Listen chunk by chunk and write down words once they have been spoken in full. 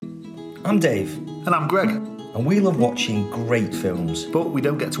I'm Dave, And I'm Greg. and we love watching great films. But we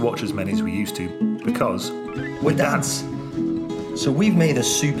don't get to watch as many as we used to because We're dads. So we've made a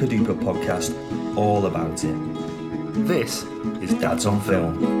super duper podcast all about it. this is Dads on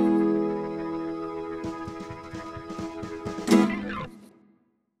Film.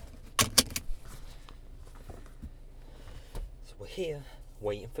 So we're here,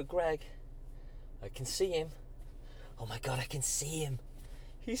 waiting for Greg. I can see him. Oh my god, I can see him.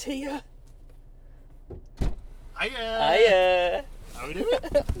 He's here. Hiya. How are we doing?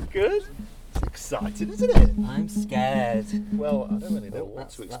 Good. It's exciting, isn't it? I'm scared. Well, I don't really know what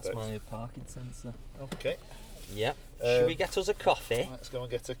That's, to expect. that's my parking sensor. Okay, Yep. Should we Um, get us a coffee? let's go and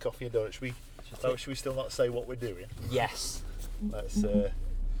get a coffee and donut. Should we still not say what we're doing? Yes. Let's.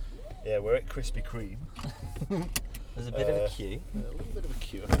 Yeah, we're at Krispy Kreme. There's a bit of a queue. A little bit of a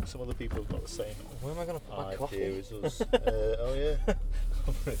queue. I think some other people have got the same Where am I going to put my vibe coffee? here as us. Oh yeah.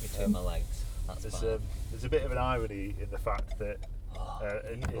 I'll put it between my legs. That's fine. There's a bit of an irony in the fact that you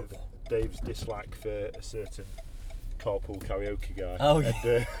of love it. Dave's dislike for a certain carpool karaoke guy. Oh,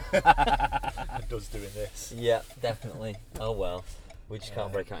 and, and does doing this. Yeah, definitely. Oh well. We just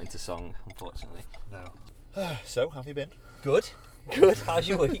can't break out into song, unfortunately. No. So, how have you been? Good. Good. How's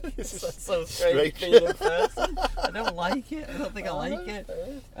your week? This is That's so strange strange. being in person. I don't like it. I don't think I like it.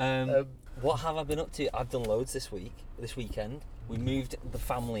 What have I been up to? I've done loads this weekend. We moved the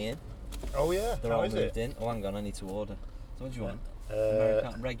family in. Oh yeah. They're How all is moved it? in. Oh, hang on, I need to order. So what do you want? Uh,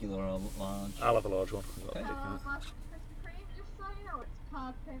 American, regular or large? I'll have a large one. I've got a Okay. big one. Krispy Kreme, just so you know, it's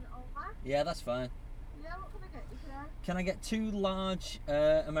carton only. Yeah, that's fine. Yeah, what can I get you today? Can I get 2 large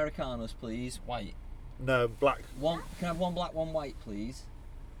Americanos, please? White. No, black. One. Can I have 1 black, 1 white, please?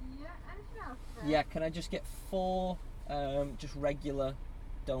 Yeah, anything else today? Yeah. Can I just get 4 just regular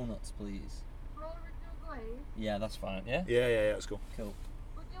donuts, please? For all original glaze, Yeah, that's fine. Yeah. Yeah, that's cool. Cool.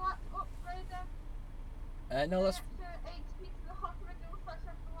 would you like to upgrade them? No, that's. Extra 8 pieces of hot original fresh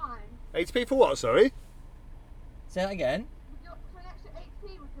off the line. 80p for what, sorry? Say that again. Would you, for an extra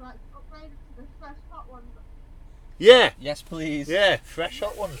 8p, would you like to upgrade them to the fresh hot ones? Yeah! Yes, please. Yeah, fresh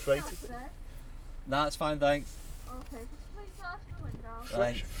hot ones for 80p. Today? That's fine, thanks. Okay, just please ask the window.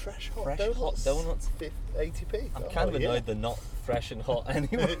 Right. Fresh hot Fresh donuts. hot donuts. 80p. I'm Oh, kind of yeah. annoyed they're not fresh and hot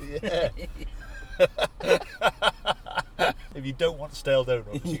anymore. Yeah. If you don't want stale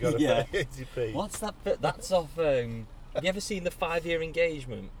donuts, you got to Yeah. pay 80p. What's that bit? That's off. Have you ever seen the 5-year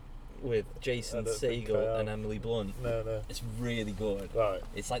engagement with Jason I don't think I Segel have. and Emily Blunt? No. It's really good. Right.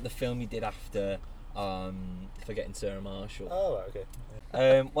 It's like the film he did after Forgetting Sarah Marshall. Oh, right,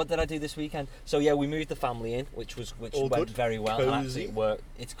 okay. What did I do this weekend? So yeah, we moved the family in, which All went good? very well. And actually Cosy? it worked.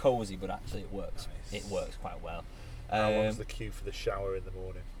 It's cozy, but actually it works. Nice. It works quite well. How long's the queue for the shower in the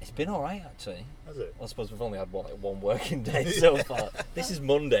morning? It's been all right actually. Has it? I suppose we've only had one working day so far. This is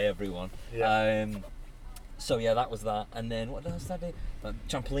Monday, everyone. Yeah. So yeah, that was that. And then what else did I do?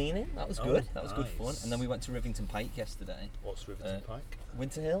 Trampolining. That was Oh, good. That was good fun. nice. And then we went to Rivington Pike yesterday. What's Rivington Uh, Pike?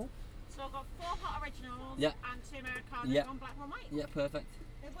 Winter Hill. So I've got 4 hot originals Yeah. and 2 Americanos, Yeah. 1 black, 1 white. Yeah, perfect.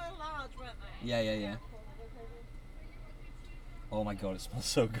 They were large, weren't they? Yeah. Oh my god, it smells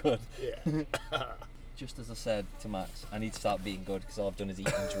so good. Yeah. Just as I said to Max, I need to start being good because all I've done is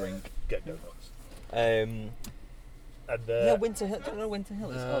eat and drink. Get donuts. Um, And yeah, Winter Hill. Don't know Winter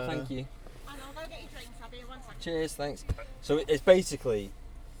Hill is. Oh, No. thank you. And I'll go get your drinks. I'll be in 1 second. Cheers, thanks. So it's basically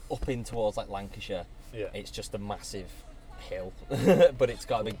up in towards like Lancashire. Yeah. It's just a massive hill, but it's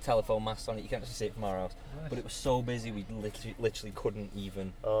got a big telephone mast on it. You can't actually see it from our house. But it was so busy, we literally couldn't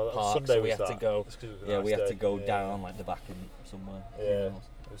even Oh, park. Sunday so we was had to that? go. That's 'cause it was a Yeah, nice we had to day. go Yeah. down like the back in somewhere. Who Yeah. knows?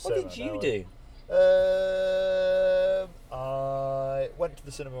 It was What so did nice. you No, do? I went to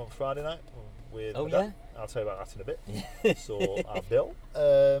the cinema on Friday night with Oh, my dad. I'll tell you about that in a bit. Yeah. Saw our Bill.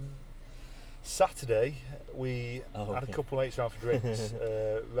 Saturday we Oh, had a okay. couple of mates round for drinks.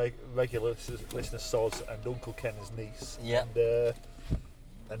 Regular listener Soz and Uncle Ken's niece. Yeah.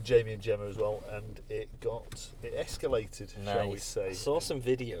 And Jamie and Gemma as well, and it escalated, shall we Nice. say? I saw some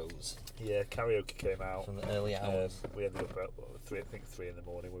videos Yeah, karaoke came out. from the early hours. We ended up at 3 in the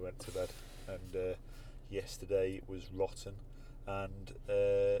morning. We went to bed, and yesterday was rotten, and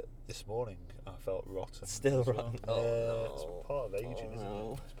this morning I felt rotten. Still as well. rotten? Yeah, Oh, it's no. part of aging, Oh, isn't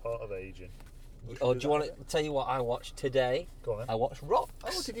no. it? It's part of aging. Oh, do you want to tell you what I watched today? Go on then. I watched Rocks.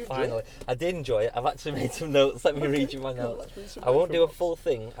 Oh, did you enjoy Finally, it? I did enjoy it. I've actually made some notes. Let me read you my Cool, notes. let's read some I won't notes do from a Rocks. full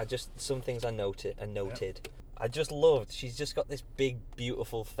thing. I just some things I noted. I just loved. She's just got this big,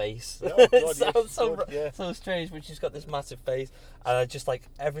 beautiful face. Oh, God, it yes, sounds so good, yeah. so strange, but she's got this massive face, and I just like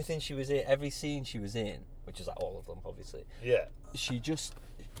everything she was in, every scene she was in, which is like all of them, obviously. Yeah. She just,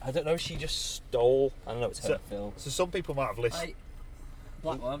 I don't know, she just stole. I don't know, it's her film. So some people might have listened.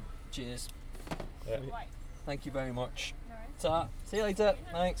 Black one. Cheers. Yeah. Thank you very much. No worries. Ta. See you later.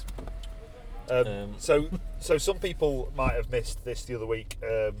 Thanks. So some people might have missed this the other week.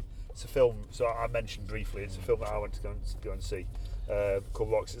 It's a film. So I mentioned briefly. It's a film that I went to go and see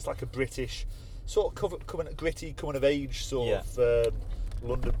called Rocks. It's like a British sort of gritty, coming of age sort of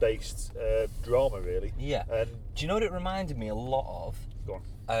London-based drama, really. Yeah. And do you know what it reminded me a lot of? go on.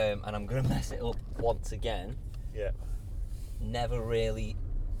 And I'm going to mess it up once again. Yeah. Never Really,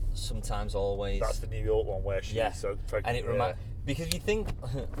 Sometimes Always. That's the New York one where she's so pregnant. And it reminds because you think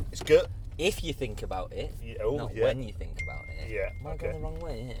it's good. if you think about it, not when you think about it. Yeah. Am I going the wrong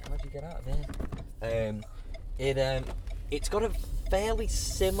way? Yeah. How do you get out of here? It's got a fairly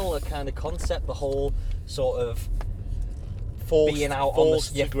similar kind of concept. The whole sort of being out on the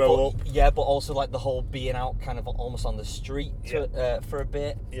to grow up. Yeah, but also like the whole being out kind of almost on the street for a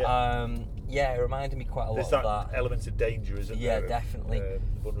bit. Yeah. It reminded me quite a There's lot of that element of danger, isn't there? Yeah, definitely.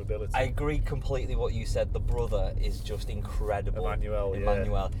 Vulnerability. I agree completely what you said. The brother is just incredible.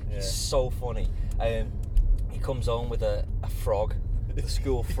 Emmanuel. He's so funny. He comes home with a frog, the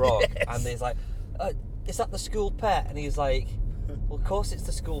school frog, and he's like, is that the school pet? And he's like, well, of course it's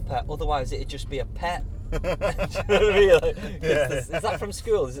the school pet, otherwise it'd just be a pet. Do you know what I mean? Like, is that from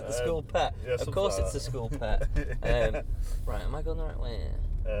school? Is it the school pet? Yeah, of course like it's the school pet. Right, am I going the right way?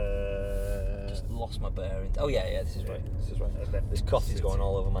 Just lost my bearings. Oh yeah, this is right. This is right. This coffee's going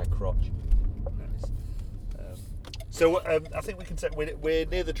all over my crotch. So I think we can say we're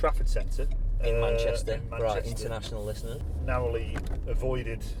near the Trafford Centre In Manchester, right? International listeners. Narrowly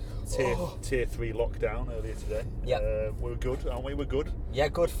avoided tier 3 lockdown earlier today. Yeah. We were good, aren't we? We're good. Yeah,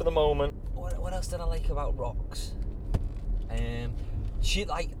 good for the moment. What else did I like about Rox? She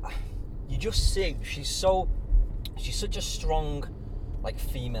you just see she's such a strong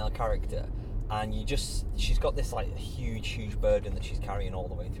female character, and she's got this huge burden that she's carrying all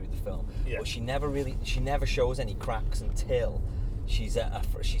the way through the film. Yeah. But she never shows any cracks until she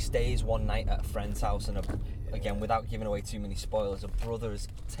stays one night at a friend's house, and again, without giving away too many spoilers, her brother is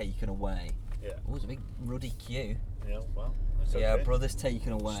taken away. Yeah. Oh, it's a big ruddy queue. Yeah. Well. It's Yeah, okay. her brother's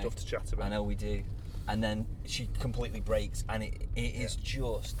taken away. Stuff to chat about. I know we do. And then she completely breaks, and it is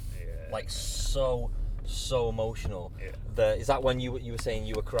just so emotional. Yeah. Is that when you were saying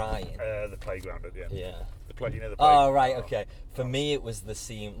you were crying? The playground again. Yeah. The playground. Oh right, okay. For me, it was the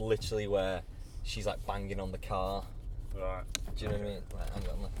scene literally where she's banging on the car. Right. Do you know what I mean? Right, hang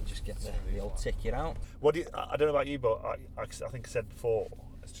on, let me just get the old ticket out. I don't know about you, but I think I said before.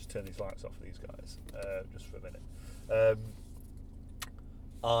 Let's just turn these lights off for these guys, just for a minute.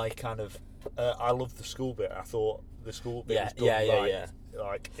 I love the school bit. I thought the school bit was done right. Yeah.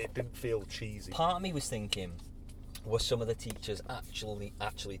 It didn't feel cheesy. Part of me was thinking, were some of the teachers actually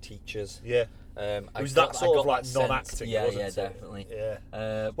teachers? Yeah. It was that sort of non-acting, wasn't it? Definitely. Yeah.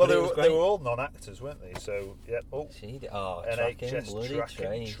 Well, they were all non-actors, weren't they? So, yeah. Oh,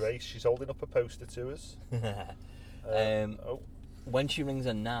 NHS Trace. She's holding up a poster to us. When she rings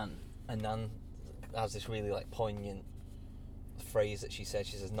her nan has this really poignant phrase that she says.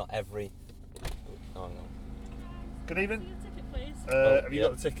 She says, "Not every." Oh no. Good evening. Your ticket, please. Have you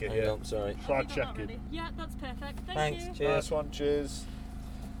got the ticket? Hang on, sorry. Try I've got that checking. ready. Yeah, that's perfect. Thanks. You. Cheers. Nice one. Cheers.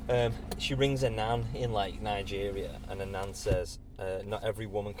 She rings her nan in Nigeria, and her nan says, "Not every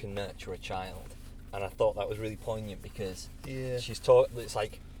woman can nurture a child," and I thought that was really poignant because she's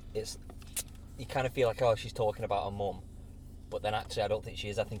it's you kind of feel like she's talking about her mum, but then actually I don't think she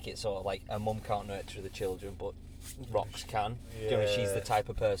is. I think it's sort of her mum can't nurture the children, but Rox can. Yeah. You know, she's the type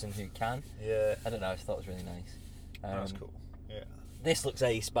of person who can. Yeah. I don't know. I just thought it was really nice. That's cool. Yeah. This looks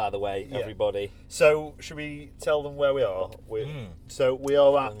ace, by the way, Yeah. everybody. So, should we tell them where we are? So, we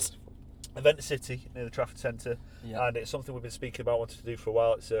are at Event City near the Trafford Centre, and it's something we've been speaking about, wanting to do for a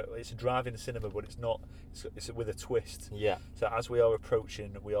while. It's a drive-in cinema, but it's not. It's with a twist. Yeah. So as we are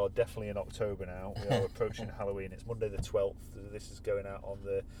definitely in October now. We are approaching Halloween. It's Monday the 12th. This is going out on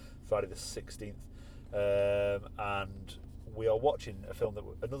the Friday the 16th, and we are watching a film that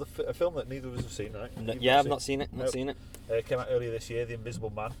neither of us have seen, right? I've not seen it. Seen it. It came out earlier this year, The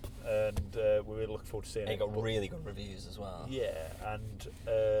Invisible Man, and we're really looking forward to seeing it. It got really good reviews as well. Yeah, and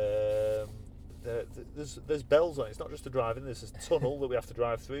there's bells on it. It's not just a drive-in. There's a tunnel that we have to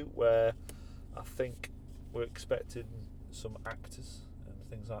drive through where I think we're expecting some actors and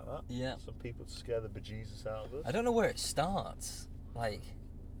things like that. Yeah. Some people to scare the bejesus out of us. I don't know where it starts. No.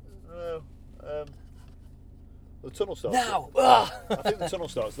 The tunnel starts now. I think the tunnel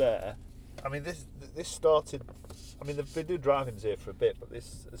starts there. I mean, this started. I mean, they've been doing drive-ins here for a bit, but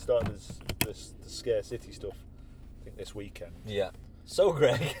this started as the Scare City stuff. I think this weekend. Yeah. So,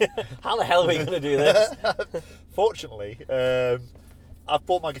 Greg, how the hell are we going to do this? Fortunately, I've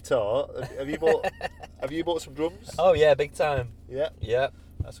bought my guitar. Have you bought? Have you bought some drums? Oh yeah, big time. Yeah. Yeah.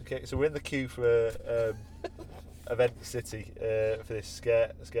 That's okay. So we're in the queue for Event City for this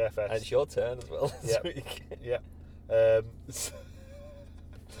Scare Fest. And it's your turn as well this Yeah. week. Yeah. I've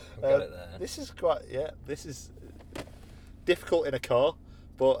got it there. This is quite. Yeah. This is difficult in a car,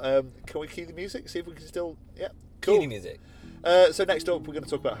 but can we cue the music? See if we can still. Yeah. Cool. Cue music. So next up, we're going to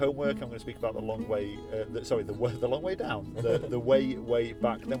talk about homework. I'm going to speak about the long way. The long way down. The way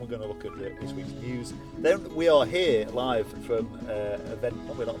back. Then we're going to look at this week's news. Then we are here live from event.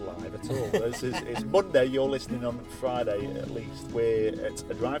 No, we're not live at all. It's Monday. You're listening on Friday at least. We're at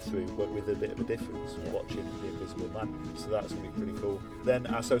a drive-through, but with a bit of a difference. Watching The Invisible Man. So that's going to be pretty cool. Then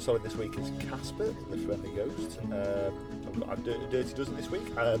our So Solid this week is Casper, the Friendly Ghost. I've got a Dirty Dozen this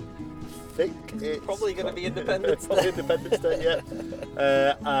week. I think it's Probably going to be Independence probably Day. Independence Day,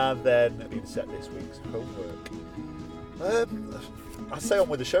 yeah. And then being set this week's homework. I'd say on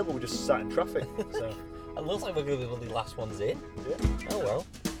with the show, but we're just sat in traffic. So It looks like we're going to be one of the last ones in. yeah. Oh well.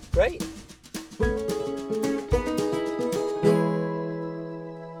 Great.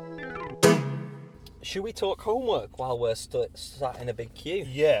 Should we talk homework while we're sat in a big queue?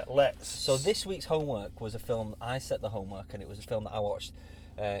 Yeah, let's. So this week's homework was a film. I set the homework, and it was a film that I watched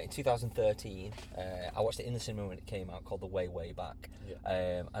in 2013. I watched it in the cinema when it came out, called The Way, Way Back.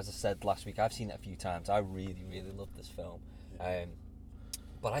 Yeah. As I said last week, I've seen it a few times. I really, really love this film.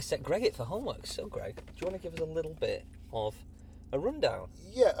 But I set Greg it for homework. So Greg, do you want to give us a little bit of a rundown?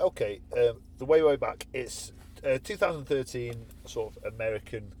 Yeah, okay. The Way Back. It's 2013 sort of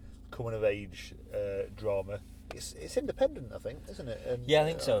American coming of age drama. It's independent, I think, isn't it? And, Yeah, I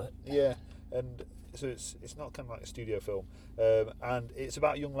think so. Yeah, and so it's not kind of like a studio film, and it's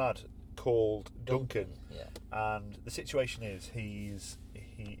about a young lad called Duncan. Yeah. And the situation is he's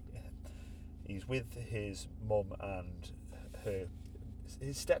with his mum and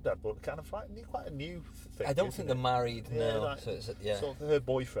his stepdad, but kind of like quite a new thing. I don't isn't think it? they're married. Yeah, No. like, So it's, yeah. sort of her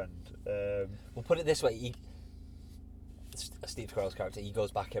boyfriend. We'll put it this way. Steve Carell's character, he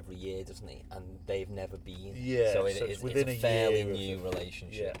goes back every year, doesn't he? And they've never been. Yeah, So so it's within a a fairly year of new it.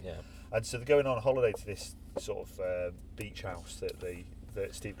 relationship. Yeah. And so they're going on a holiday to this sort of beach house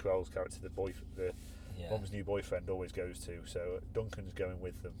that Steve Carell's character, the Yeah. mum's new boyfriend, always goes to. So Duncan's going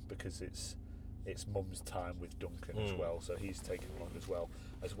with them because it's mum's time with Duncan as well. So he's taken along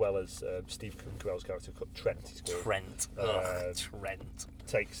as well as Steve Carell's character Trent. He's called. Trent. Trent.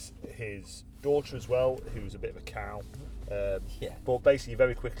 Takes his daughter as well, who's a bit of a cow. Yeah. But basically, you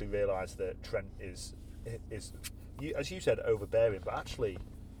very quickly realise that Trent is, as you said, overbearing, but actually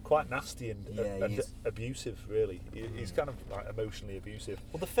quite nasty and he's- abusive. Really, he's kind of like emotionally abusive.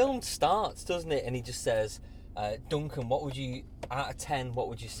 Well, the film starts, doesn't it? And he just says, Duncan, what would you, out of 10, what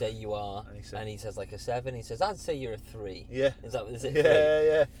would you say you are? And he said- like a 7. He says, I'd say you're a 3. Yeah. Is it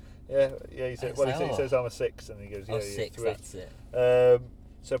 3? Yeah. He says, It's he says I'm a 6, and he goes, yeah, Oh, you're 6, 3. that's it.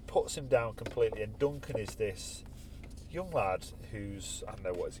 So puts him down completely, and Duncan is this young lad who's, I don't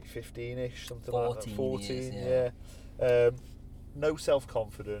know, what is he, 15-ish, something like that, 14 he is, 14, yeah. No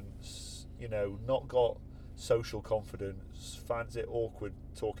self-confidence, not got social confidence, finds it awkward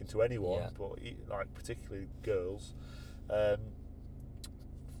talking to anyone, Yeah. but like particularly girls.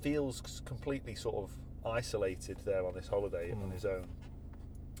 Feels completely sort of isolated there on this holiday on his own.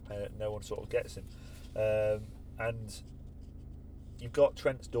 No one sort of gets him. And you've got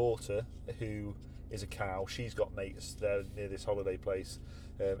Trent's daughter, who is a cow. She's got mates there near this holiday place,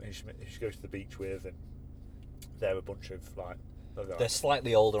 who she goes to the beach with, and they're a bunch of like. They're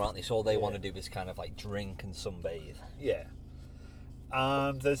slightly older, aren't they? So all they Yeah. want to do is kind of like drink and sunbathe. Yeah.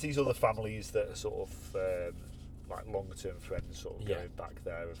 And there's these other families that are sort of like longer term friends, sort of Yeah. going back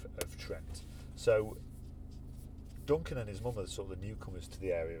there of Trent. So Duncan and his mum are sort of the newcomers to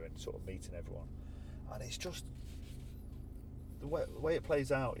the area and sort of meeting everyone. And it's just the way it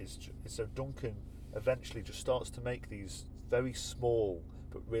plays out is so Duncan eventually just starts to make these very small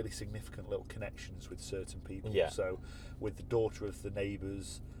but really significant little connections with certain people. Yeah. So with the daughter of the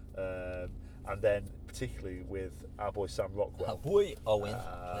neighbours, and then particularly with our boy Sam Rockwell. Boy, Owen.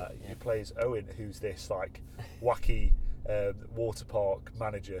 Who plays Owen, who's this like wacky water park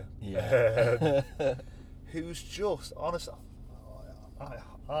manager. Yeah. Who's just honestly,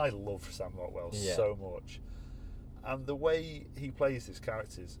 I love Sam Rockwell Yeah. so much, and the way he plays his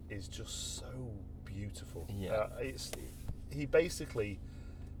characters is just so beautiful. Yeah. He basically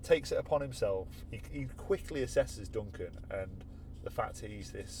takes it upon himself. He quickly assesses Duncan and the fact that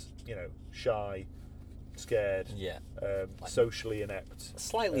he's this, shy, scared, Yeah. socially inept,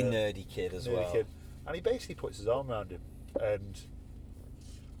 Slightly nerdy kid as well. kid. And he basically puts his arm around him and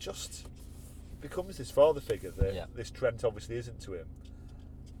just becomes this father figure that Yeah. this Trent obviously isn't to him.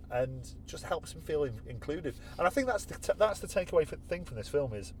 and just helps him feel included. And I think that's the takeaway thing from this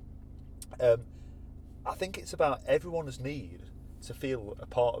film is, I think it's about everyone's need to feel a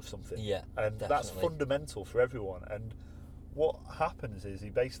part of something. Yeah, and definitely. that's fundamental for everyone. And what happens is he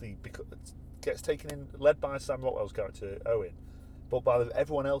basically gets taken in, led by Sam Rockwell's character Owen, but by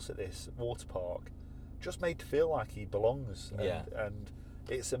everyone else at this water park, just made to feel like he belongs. And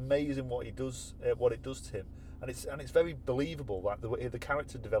it's amazing what he does, what it does to him. And it's very believable. Like the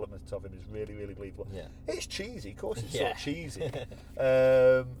character development of him is really, really believable. Yeah. It's cheesy, of course. It's sort of cheesy.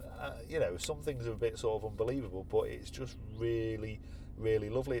 Some things are a bit sort of unbelievable, but it's just really,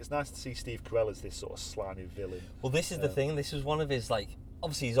 really lovely. It's nice to see Steve Carell as this sort of slimy villain. Well, this is the thing. This was one of his, like,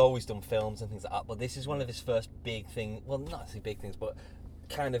 obviously he's always done films and things like that, but this is one of his first big things. Well, not necessarily big things, but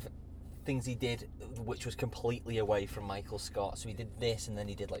kind of things he did which was completely away from Michael Scott. So he did this, and then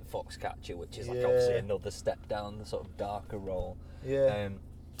he did like Foxcatcher, which is like obviously another step down the sort of darker role.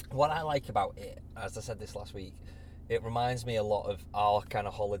 What I like about it, as I said this last week, it reminds me a lot of our kind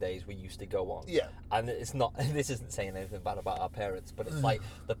of holidays we used to go on. And it's not, this isn't saying anything bad about our parents, but it's like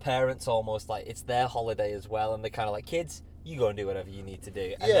the parents almost like it's their holiday as well, and they're kind of like, kids, you go and do whatever you need to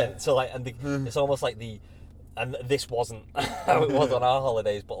do. And then, so like, and it's almost like and this wasn't how it was on our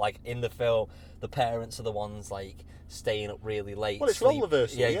holidays, but like in the film, the parents are the ones like staying up really late. Well, it's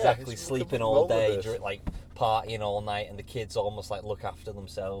Rollerverse. Yeah, exactly. Sleeping all day, like partying all night, and the kids almost like look after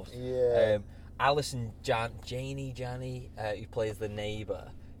themselves. Alison Janney, who plays the neighbour,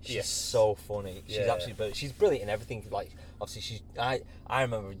 she's so funny. She's absolutely brilliant. She's brilliant in everything. Like obviously, I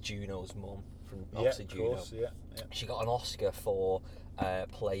remember Juno's mum from obviously Juno. Of course, She got an Oscar for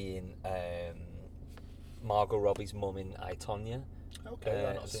playing Margot Robbie's mum in I, Tonya.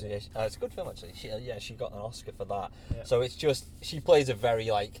 Okay, it's a good film actually. She got an Oscar for that. So it's just she plays a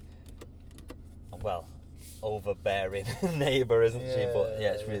very like, well, overbearing neighbour, isn't she? But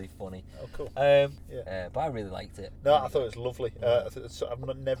it's really funny. Oh, cool. But I really liked it. No, I thought it was lovely.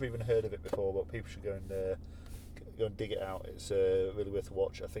 I've never even heard of it before, but people should go and dig it out. It's really worth a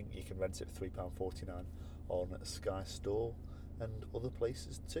watch. I think you can rent it for £3.49 on Sky Store and other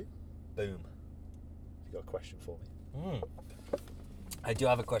places too. Boom. You got a question for me? I do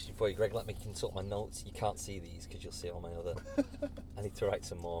have a question for you, Greg. Let me consult my notes. You can't see these because you'll see all my other. I need to write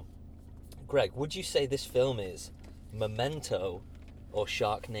some more. Greg, would you say this film is Memento or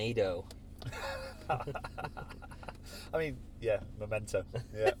Sharknado? I mean, Memento.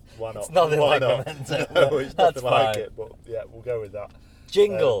 Yeah, why not? It's nothing why like not? Memento. No, it's nothing like fine. it, but yeah, we'll go with that.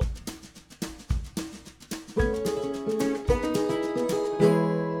 Jingle.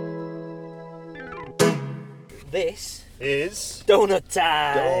 This is donut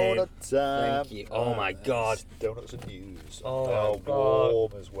time. Donut time. Thank you. Oh my god. Donuts and news. Oh my god.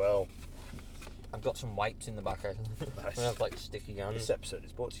 Warm as well. I've got some wipes in the back. Nice. I have like sticky hands. This episode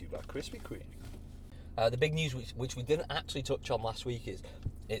is brought to you by Krispy Kreme. The big news, which we didn't actually touch on last week, is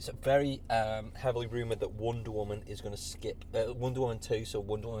it's very heavily rumoured that Wonder Woman is going to skip Wonder Woman 2, so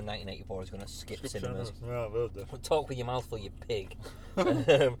Wonder Woman 1984 is going to skip cinemas. Talk with your mouth full, you pig.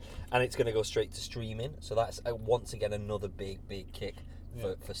 And it's going to go straight to streaming, so that's once again another big kick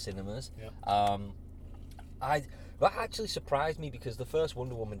for cinemas. That actually surprised me because the first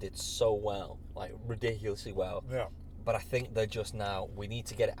Wonder Woman did so well, like ridiculously well. Yeah. But I think they're just now, we need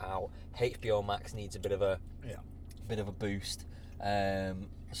to get it out. HBO Max needs a bit of a boost.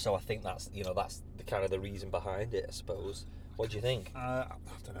 So I think that's the kind of the reason behind it, I suppose. What do you think? I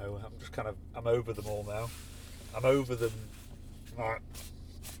don't know. I'm just I'm over them all now. I'm over them. Like,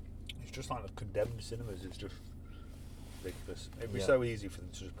 it's just like the condemned cinemas. It's just ridiculous. It'd be so easy for them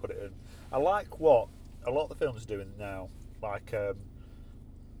to just put it in. I like what a lot of the films are doing now, like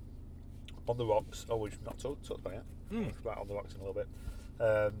On the Rocks. Oh, we've not talked about it. About On the Rocks in a little bit.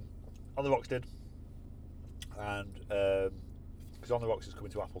 On the Rocks did, and because On the Rocks is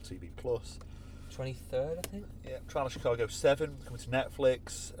coming to Apple TV Plus. 23rd, I think. Yeah, Trial of Chicago 7 coming to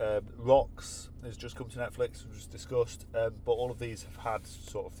Netflix. Rocks has just come to Netflix, we just discussed. But all of these have had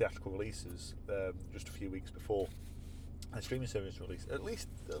sort of theatrical releases just a few weeks before, and streaming service release. At least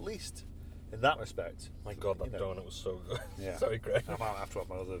in that respect. My God, that donut was so good. Yeah. Sorry, Greg. I might have to have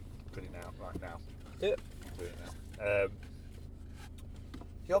my other pretty now, right now. Yeah. Do it now.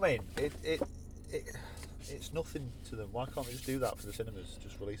 You know what I mean? It's nothing to them. Why can't they just do that for the cinemas?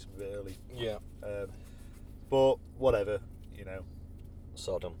 Just release them a bit early. Yeah. But whatever,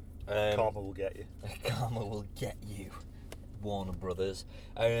 Sodom. Karma will get you. Karma will get you. Warner Brothers.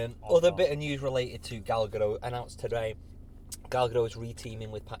 Other bit of news related to Gal Gadot announced today. Gal Gadot is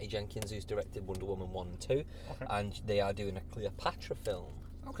re-teaming with Patty Jenkins, who's directed Wonder Woman 1 and 2, and they are doing a Cleopatra film.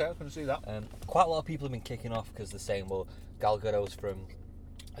 Okay, I can see that. Quite a lot of people have been kicking off because they're saying, well, Gal Gadot's from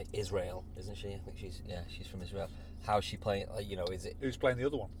like Israel, isn't she? I think she's from Israel. How's she playing? Like, you know, is it Who's playing the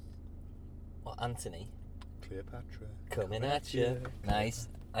other one? well, Anthony Cleopatra. coming at you? Nice.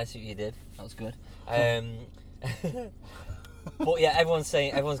 I see what you did. That was good. But yeah, everyone's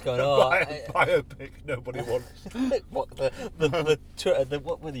going, oh, biopic. Nobody wants. what the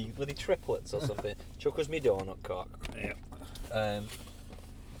what were they triplets or something? Chuck was me donut cock.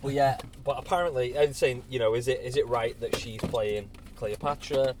 Yeah. But apparently, I'm saying, you know, is it right that she's playing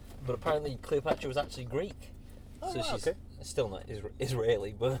Cleopatra? But apparently, Cleopatra was actually Greek, so she's still not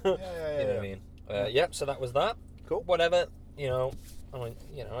Israeli. But you know what I mean? So that was that. Cool. Whatever. You know, I mean,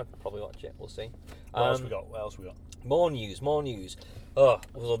 you know, I'd probably watch it. We'll see. What else we got? More news. Oh,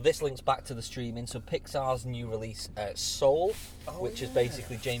 well, this links back to the streaming. So Pixar's new release, Soul, which is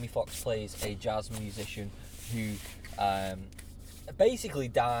basically Jamie Foxx plays a jazz musician who basically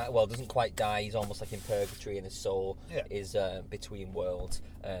doesn't quite die. He's almost like in purgatory, and his soul is between worlds.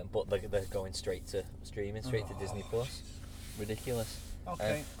 But they're going straight to streaming, straight to Disney Plus. Ridiculous.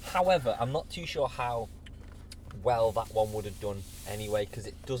 Okay. However, I'm not too sure how well that one would have done anyway, because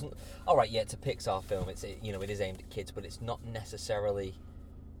it doesn't. All right, yeah, it's a Pixar film. It is aimed at kids, but it's not necessarily,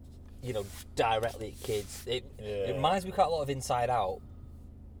 you know, directly at kids. It reminds me quite a lot of Inside Out,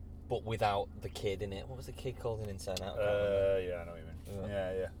 but without the kid in it. What was the kid called in Inside Out? Yeah, I know what you mean.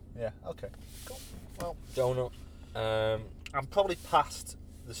 Yeah. Okay. Cool. Well, Donut. I'm probably past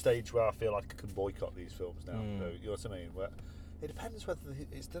the stage where I feel like I can boycott these films now. So, you know what I mean? Where it depends whether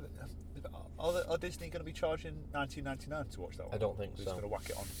are Disney going to be charging $19.99 to watch that one? I don't think Who's so. going to whack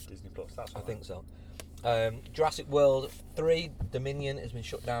it on Disney Plus? That's I think so. Jurassic World 3 Dominion has been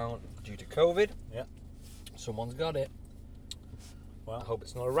shut down due to COVID. Yeah. Someone's got it. Well, I hope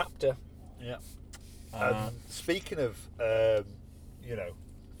it's not a raptor. Yeah. Speaking of, you know,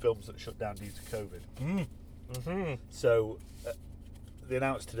 films that shut down due to COVID. So they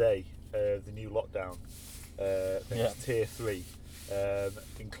announced today the new lockdown. Tier 3,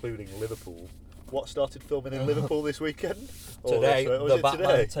 including Liverpool. What started filming in Liverpool this weekend? Today, the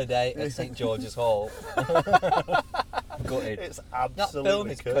Batman today at St George's Hall. Gutted. It's That absolutely film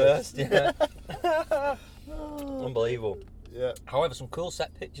is cursed. Yeah. Unbelievable. Yeah. However, some cool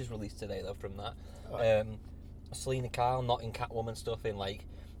set pictures released today though from that. Right. Selena Kyle not in Catwoman stuff, in like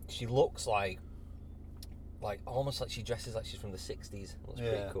she looks like almost like she dresses like she's from the 60s. Looks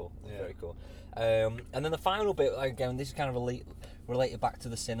pretty cool. Very cool. And then the final bit, again, this is kind of related back to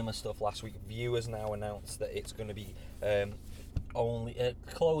the cinema stuff last week. Viewers now announced that it's going to be only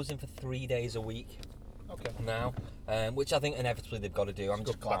closing for 3 days a week. Okay. Now, which I think inevitably they've got to do. I'm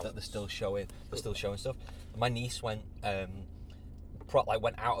just glad that they're still showing stuff. My niece went out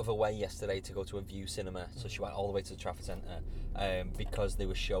of her way yesterday to go to a View cinema, so she went all the way to the Trafford Centre because they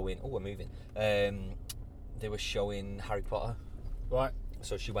were showing. Oh, we're moving. They were showing Harry Potter. Right.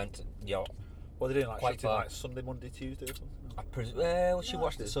 So she went. What are they doing? Like quite shooting far. like Sunday, Monday, Tuesday, or something? She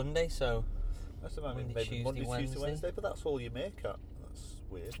watched it Sunday, so That's about Monday, maybe Tuesday, Monday, Tuesday, Wednesday. Wednesday. But that's all you make at. That's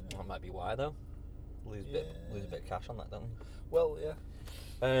weird. Isn't it? that might be why though. Lose a bit of cash on that, don't we? Well, yeah.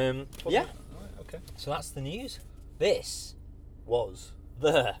 Yeah. Right, okay. So that's the news. This Was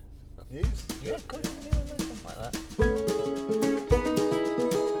the news? yeah, good. Like that.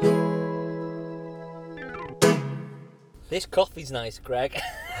 This coffee's nice, Greg.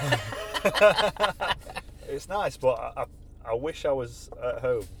 It's nice, but I wish I was at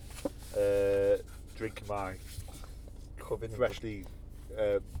home drinking my freshly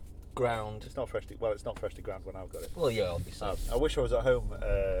ground. It's not freshly. Well, it's not freshly ground when I've got it. Well, yeah, obviously. I wish I was at home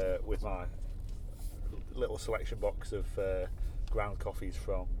with my little selection box of ground coffees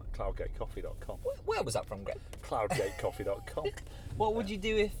from cloudgatecoffee.com. Where was that from, Greg? Cloudgatecoffee.com. What would you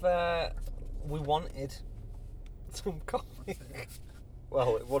do if we wanted some coffee?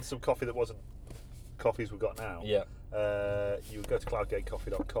 Well, it was some coffee that wasn't coffees we've got now. Yeah. You would go to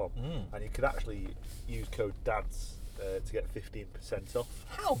cloudgatecoffee.com and you could actually use code DADS to get 15% off.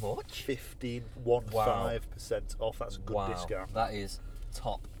 How much? 15% off. That's a good discount. That is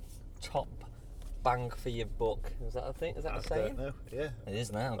top bang for your buck. Is that a thing? Is that a saying? I don't know. Yeah. It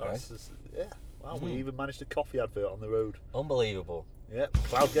is now, guys. Yeah. Wow, we even managed a coffee advert on the road. Unbelievable. Yeah.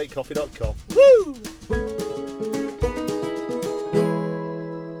 Cloudgatecoffee.com. Woo!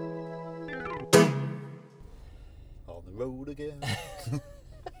 On the road again.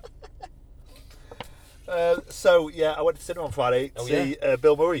 So yeah, I went to cinema on Friday to see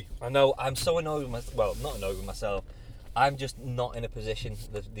Bill Murray. I know. I'm so annoyed with myself. Well, not annoyed with myself. I'm just not in a position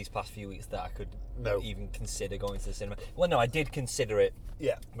these past few weeks that I could even consider going to the cinema. Well, no, I did consider it.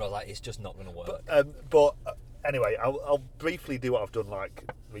 Yeah. But I was like, it's just not going to work. But Anyway, I'll briefly do what I've done like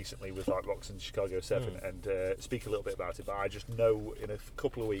recently with like Rocks and Chicago 7 and speak a little bit about it. But I just know in a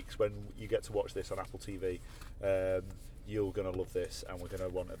couple of weeks when you get to watch this on Apple TV, you're going to love this, and we're going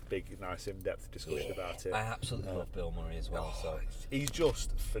to want a big, nice, in-depth discussion about it. I absolutely love Bill Murray as well. So he's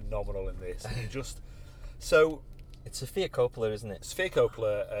just phenomenal in this. He just so. It's Sofia Coppola, isn't it? Sofia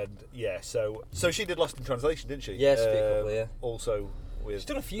Coppola, and so she did Lost in Translation, didn't she? Yeah, Sofia Coppola. Yeah. Also with. She's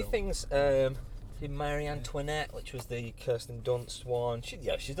done a few things. Marie Antoinette, which was the Kirsten Dunst one.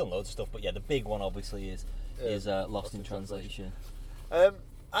 She's done loads of stuff, but the big one obviously is Lost in Translation.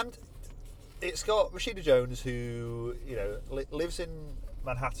 And it's got Rashida Jones, who lives in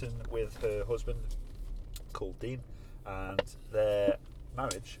Manhattan with her husband called Dean, and their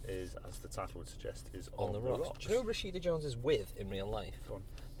marriage is, as the title would suggest, is on the rocks. Do you know who Rashida Jones is with in real life? Go on.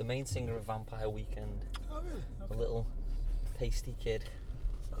 The main singer of Vampire Weekend. Oh really? Okay. A little pasty kid.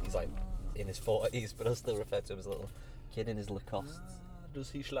 He's like in his 40s, but I still refer to him as a little kid in his Lacoste. Does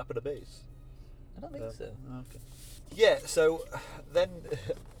he slap at a bass? I don't think so. Okay. Yeah, so then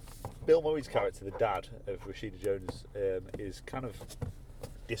Bill Murray's character, the dad of Rashida Jones, is kind of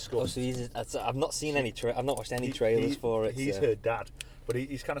discussed. Oh, so I've not seen any. I've not watched any trailers for it. He's her dad, but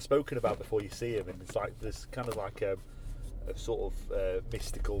he's kind of spoken about before you see him, and it's like there's kind of like a sort of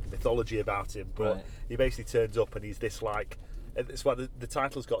mystical mythology about him. But he basically turns up, and he's this like. It's why the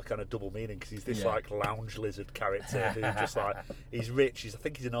title's got kind of double meaning, because he's this like lounge lizard character who just like he's rich. I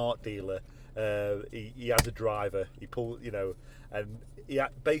think he's an art dealer. He has a driver. He pulls, and he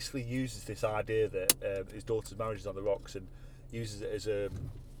basically uses this idea that his daughter's marriage is on the rocks, and uses it as a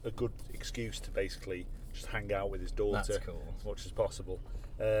good excuse to basically just hang out with his daughter as much as possible.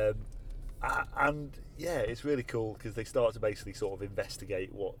 And it's really cool because they start to basically sort of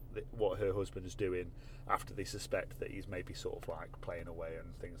investigate what her husband is doing after they suspect that he's maybe sort of like playing away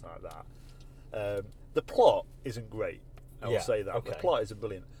and things like that. The plot isn't great, I will say that. The plot isn't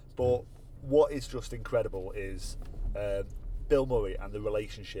brilliant, but what is just incredible is Bill Murray and the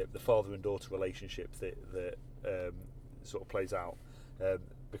relationship, the father and daughter relationship that sort of plays out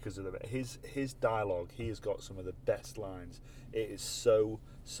because of his dialogue. He has got some of the best lines. It is so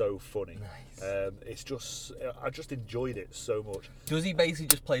funny. Nice. It's just I just enjoyed it so much. Does he basically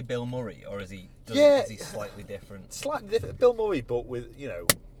just play Bill Murray, or is he slightly different? Slightly different, Bill Murray, but with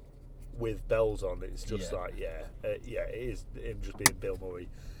with bells on. It's just like it is him just being Bill Murray.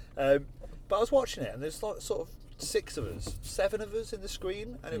 But I was watching it, and there's like sort of 7 of us in the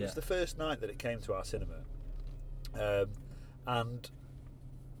screen, and it was the first night that it came to our cinema. And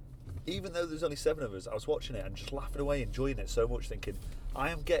even though there's only 7 of us, I was watching it and just laughing away, enjoying it so much, thinking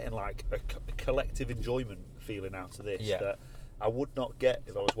I am getting like a collective enjoyment feeling out of this that I would not get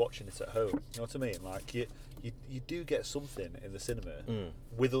if I was watching it at home. You know what I mean? Like you do get something in the cinema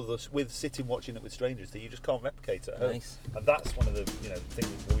with others, with sitting watching it with strangers that you just can't replicate at home. Nice. And that's one of the things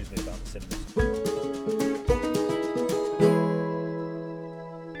that worries me about the cinemas.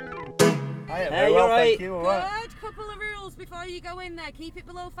 Hey, well, thank you. All right. Good. Couple of rules before you go in there. Keep it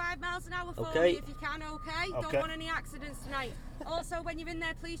below 5 miles an hour for Okay. me if you can, okay? Don't want any accidents tonight. Also, when you're in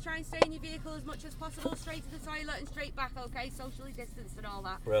there, please try and stay in your vehicle as much as possible. Straight to the toilet and straight back, okay? Socially distanced and all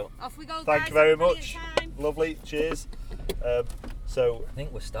that. Bro. Off we go, guys. Thank you very Brilliant much. time. Lovely. Cheers. So, I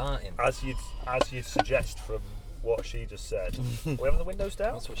think we're starting. as you'd suggest from what she just said, are we having the windows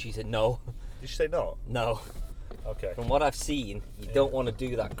down? That's what she said. No. Did she say not? No. Okay. From what I've seen, you don't want to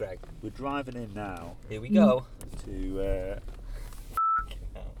do that, Greg. We're driving in now Here we go. to.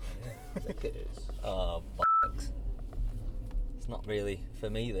 I think it is. Oh, bollocks. It's not really for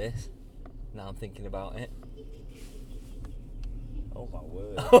me, this. Now I'm thinking about it. Oh my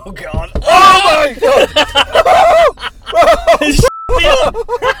word. Oh, God. Oh, my God.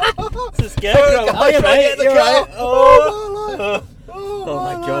 It's a scarecrow. Oh, Hiya, mate. the You're car. right. Oh,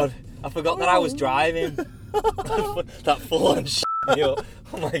 my God. I forgot that I was driving. That full-on shit. Oh,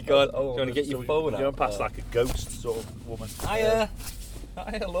 my God. Do you want to get your phone out? You're going past like a ghost sort of woman. Hiya.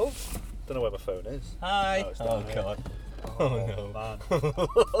 Hiya, love. Don't know where my phone is. Hi. Oh, it's Oh, down here. God. Oh, no. man.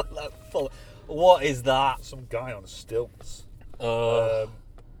 That full... What is that? Some guy on stilts. Oh.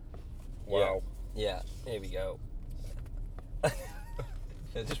 Wow. Yeah, here we go.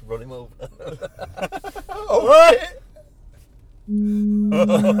 Just run him over. Oh, shit.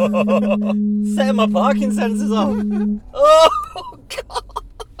 Setting my parking sensors off. Oh, God.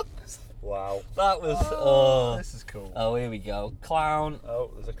 Wow. That was... This is cool. Oh, here we go. Clown. Oh,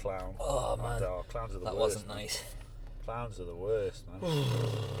 there's a clown. Oh, man. Oh, clowns are the That worst. wasn't nice. Clowns are the worst, man.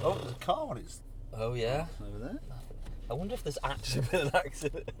 Oh, there's a car on its Oh, yeah? over there. I wonder if there's actually been an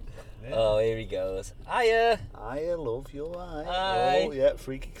accident. Yeah. Oh, here he goes. Hiya. I love your eye. Hi. Oh, yeah,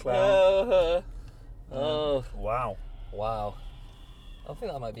 freaky clown. Oh, Oh, Wow. wow. I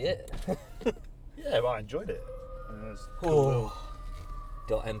think that might be it. Yeah, but I enjoyed it. Oh.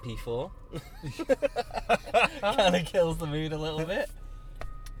 .mp4. Kind of kills the mood a little bit.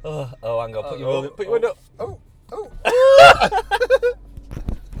 Oh, hang on. Put your window. Oh.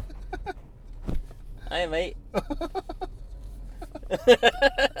 Hey, mate.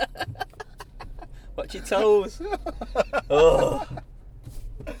 Watch your toes. Oh.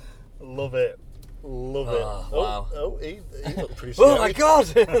 Love it. Love it. Oh, wow. Oh, he looked pretty scary. Oh my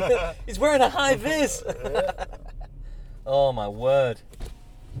God! He's wearing a high vis. Oh my word!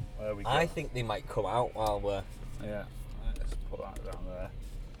 There we go. I think they might come out while we're. Yeah. Let's put that down there.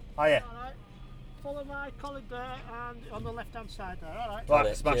 Oh yeah. Alright. Follow my colleague there and on the left hand side there, alright? Got Right,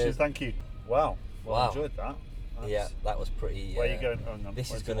 it, smashing. cheers. Thank you. Wow. Well, I Wow. enjoyed that. Yeah, that was pretty. Where are you going? Hang on. This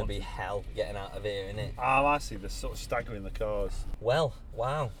Where is do you going to want be hell getting out of here, isn't it? Oh, I see. They're sort of staggering the cars. Well,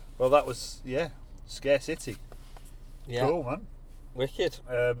 wow. Well, that was Scare City. Yeah. Cool, man. Wicked.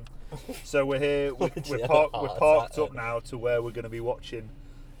 So we're here. We're Yeah, parked that- up now to where we're going to be watching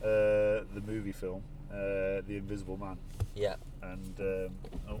the movie film, The Invisible Man. Yeah. And I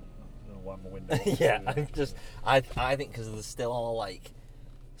don't know why my window. Yeah. I'm just. I think because there's still all like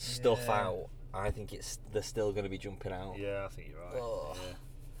stuff Yeah. out. I think they're still going to be jumping out. Yeah, I think you're right. Oh. Yeah.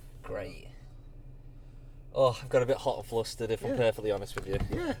 Great. Oh, I've got a bit hot and flustered, if I'm perfectly honest with you.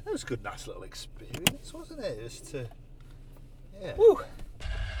 Yeah, that was a good, nice little experience, wasn't it? Just to, yeah. Woo.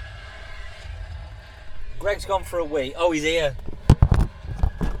 Greg's gone for a wee. Oh, he's here.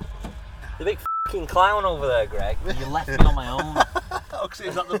 The big f***ing clown over there, Greg. You left me on my own. Oh, because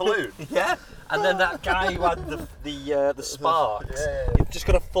is that the balloon? Yeah. And then that guy who had the sparks, Yeah. he's just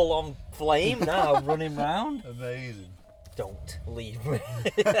got a full-on flame now, running round. Amazing. Don't leave me.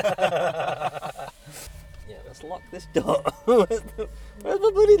 Yeah, let's lock this door. Where's the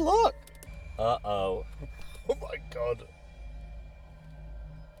bloody lock? Uh-oh. Oh my god.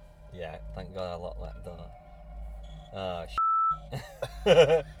 Yeah, thank God I locked that door. Oh,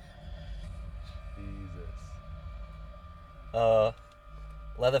 Jesus.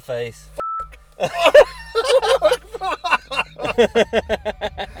 Leatherface.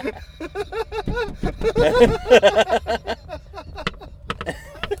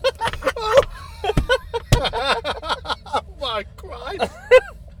 Oh my Christ.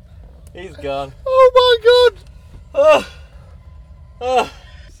 He's gone. Oh my god.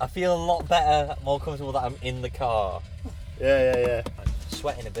 I feel a lot better, more comfortable that I'm in the car. Yeah.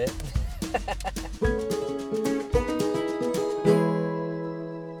 Sweating a bit.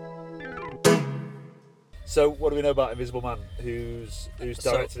 So, what do we know about Invisible Man? Who's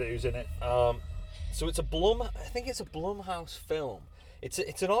directed it? Who's in it? So it's a I think it's a Blumhouse film. It's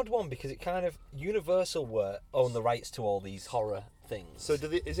an odd one because it kind of Universal own the rights to all these horror things. So,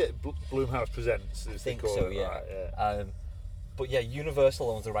 is it Blumhouse Presents? I think so, yeah. Right, yeah. But yeah, Universal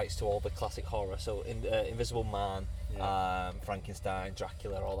owns the rights to all the classic horror. So Invisible Man, Yeah. Frankenstein,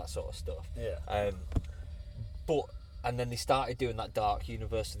 Dracula, all that sort of stuff. Yeah. And then they started doing that dark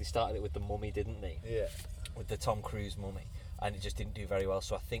Universal. They started it with the Mummy, didn't they? Yeah. With the Tom Cruise Mummy, and it just didn't do very well.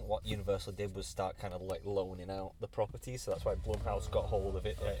 So I think what Universal did was start kind of like loaning out the property. So that's why Blumhouse got hold of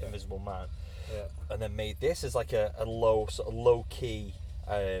it, Invisible Man, and then made this as like a low key.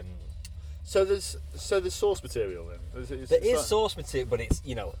 So there's source material then. There is source material, but it's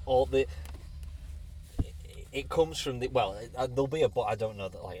all the. It comes from there'll be a book. I don't know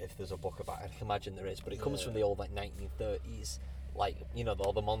that if there's a book about it. I can imagine there is, but it comes from the old 1930s,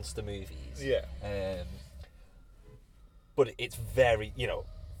 all the monster movies. Yeah. But it's very,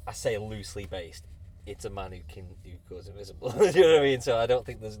 I say loosely based. It's a man who goes invisible. Do you know what I mean? So I don't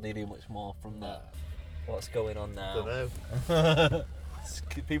think there's nearly much more from that. What's going on now? Don't know.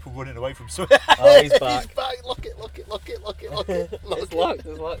 People running away from something. Oh, he's back. He's back. Look it. It's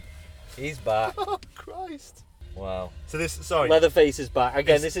locked. He's back. Oh Christ. Wow. So this, sorry. Leatherface is back.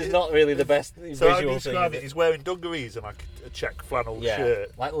 Again, this is not really the best So visual how do you thing. describe is it? He's wearing dungarees and like a check flannel Yeah,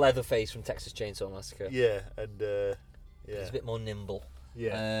 shirt. like Leatherface from Texas Chainsaw Massacre. Yeah, and yeah. He's a bit more nimble.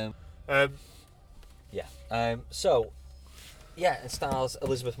 Yeah. So, it stars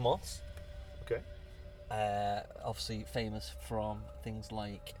Elizabeth Moss. Okay. Obviously famous from things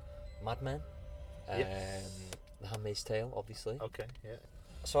like Mad Men, The Handmaid's Tale, obviously. Okay. Yeah.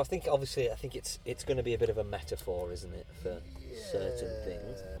 So I think it's going to be a bit of a metaphor, isn't it, for certain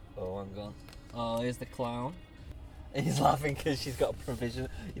things. Oh, hang on. Oh, here's the clown. He's laughing because she's got a provision.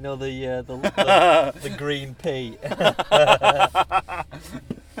 The green pea.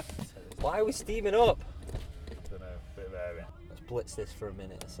 Why are we steaming up? Don't know. Bit of area. Let's blitz this for a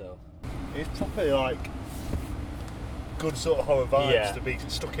minute or so. It's probably like good sort of horror vibes Yeah. to be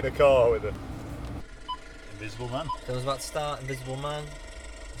stuck in a car with her. Invisible Man. Film's about to start. Invisible Man.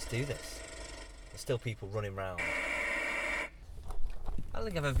 Let's do this. There's still people running round. I don't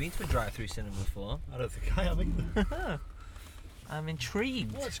think I've ever been to a drive-through cinema before. I don't think I have either. I'm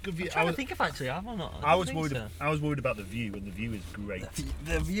intrigued. Well, it's a good view. I'm trying to think if I actually have or not. I was worried about the view, and the view is great.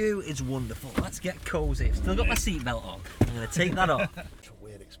 The view is wonderful. Let's get cosy. I've still got my seatbelt on. I'm going to take that off. It's a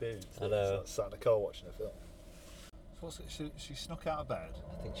weird experience. I know. Like sat in a car watching a film. So what's it? She snuck out of bed.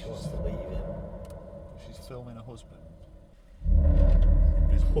 I think she wants to leave him. She's filming her husband.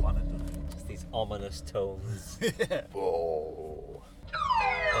 Invisible Man had done it. Just these ominous tones. Yeah. Oh.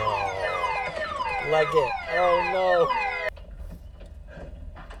 Oh. Leg it. Oh no.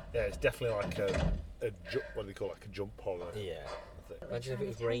 Yeah, it's definitely like what do they call it? Like a jump horror. Yeah. I think. Imagine if it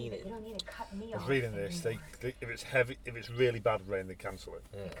was raining. I was reading this. They, if it's heavy, if it's really bad rain, they cancel it.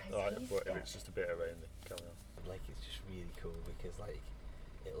 Yeah. Right, but if it's just a bit of rain, they carry on. Like, it's just really cool because like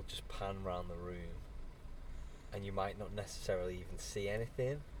it'll just pan around the room and you might not necessarily even see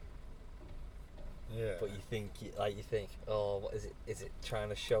anything, Yeah. but you think, oh, what is it? Is it trying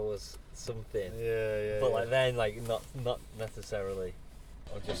to show us something? Yeah. But like then, like not necessarily.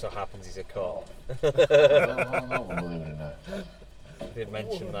 Or just so happens he's a cop. Did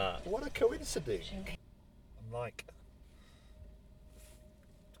mention that. What a coincidence! I'm like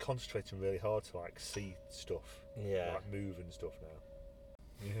concentrating really hard to like see stuff, Yeah. like move and stuff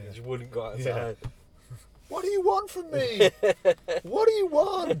now. You just wouldn't go outside. What do you want from me? What do you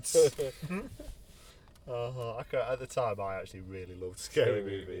want? At the time, I actually really loved Scary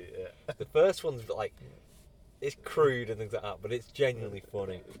Movie. Yeah. The first one's like, it's crude and things like that, but it's genuinely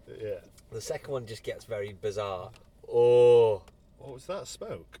funny. Yeah. The second one just gets very bizarre. Oh, What was that?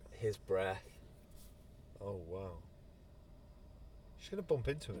 Smoke? his breath. Oh wow. She's gonna bump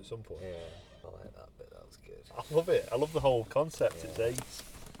into him at some point. Yeah, I like that bit. That was good. I love it. I love the whole concept. Yeah. It's AIDS.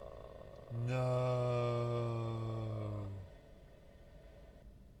 No.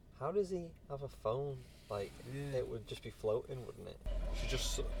 How does he have a phone? Like, Yeah. it would just be floating, wouldn't it? She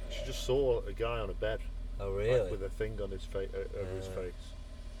just saw a guy on a bed. Oh, Like, really? with a thing on his face, over his face.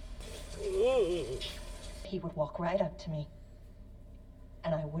 He would walk right up to me,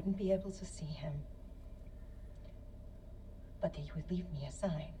 and I wouldn't be able to see him. But he would leave me a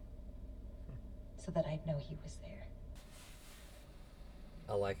sign, so that I'd know he was there.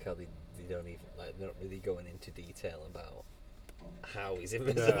 I like how they don't even, like, they're not really going into detail about how he's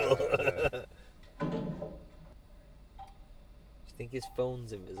invisible. No. Do you think his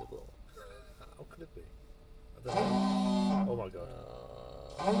phone's invisible? How could it be? I don't know. Oh my god.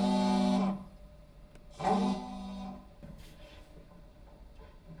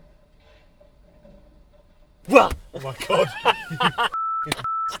 Wah! Oh my god.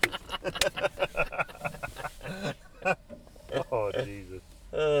 Oh Jesus.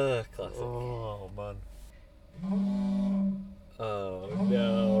 Classic. Oh man. Oh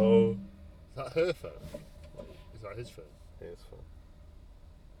no. Is that her phone? Is that his phone? His phone.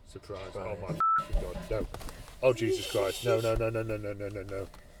 Surprise. Right. Oh my f***ing god. No. Oh Jesus Christ. No.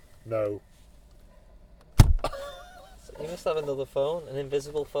 No. You must have another phone, an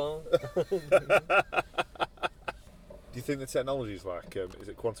invisible phone. Do you think the technology is like, is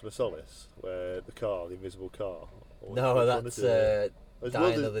it Quantum of Solace, where the invisible car? Or No, which one that's is it? Die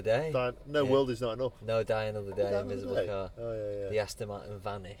Another Day. No, Yeah. World is not enough. No, Die Another Day, Die Another invisible Day? car. Oh yeah. The Aston Martin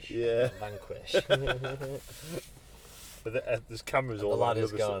Vanish. Yeah. Vanquish. But there's cameras The all lad on the is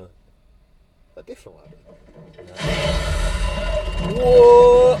other gone. side. A different lad.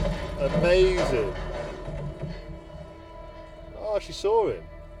 Whoa! Amazing. Oh, she saw him.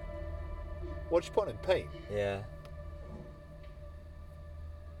 What did she put in paint? Yeah.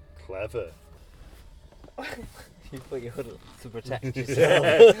 Clever. You put your hood up to protect yourself.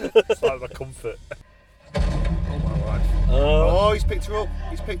 It's like my comfort. Oh my life. Oh. Oh, he's picked her up.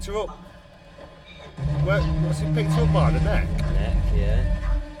 What's he picked her up by? The neck? Neck, yeah.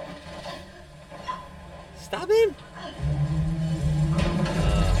 Stab him!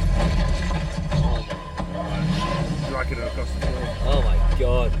 Dragging her across the floor. Oh my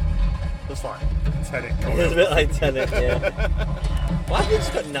god. Looks like Tenet. It's a bit like Tenet, yeah. Why have they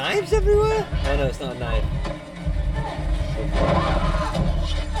just got knives everywhere? Oh no, it's not a knife.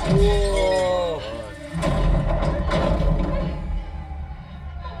 Whoa!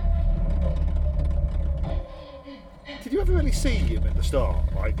 Did you ever really see him at the start?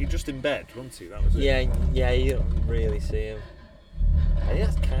 Like, he just in bed, wasn't he? That was it. Yeah, you don't really see him. I think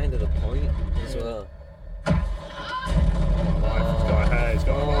that's kind of the point as well. He's got a hair. He's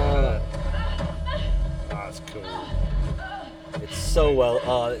got a hair. That's cool. It's so well.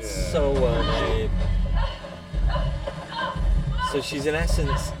 Oh, it's so well made. So she's in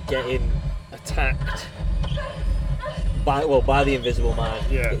essence getting attacked by the Invisible Man.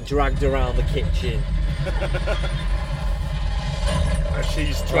 Yeah. Get dragged around the kitchen. And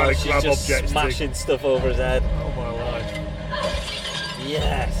she's trying to grab just objects. smashing stuff over his head. Oh my life.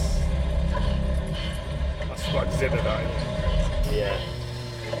 Yes. That's like Zimmer, that, isn't it? Yeah.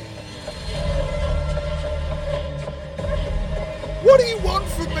 What do you want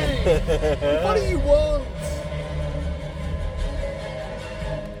from me? What do you want?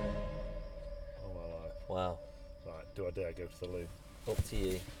 Oh my life. Wow. Right, do I dare go to the loo? Up to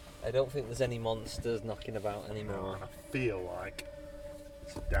you. I don't think there's any monsters knocking about anymore. I feel like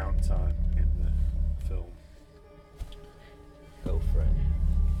it's a downtime in the film. Go for it.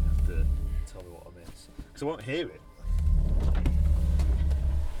 You have to tell me what I miss. Because I won't hear it.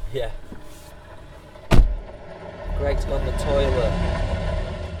 Yeah. Greg's gone to the toilet.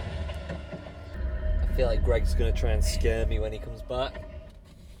 I feel like Greg's gonna try and scare me when he comes back.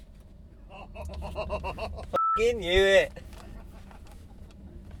 Fucking knew it.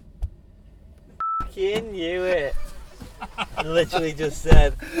 Fucking knew it. I literally just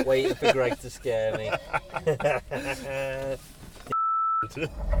said, waiting for Greg to scare me. I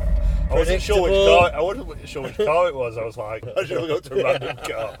wasn't sure which car. I wasn't sure which car it was. I was like, I should go to a random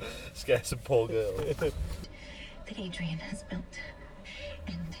car, scare some poor girl. That Adrian has built,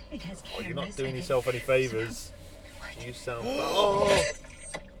 and it has cameras. Oh, you're not doing yourself any favours. You sound.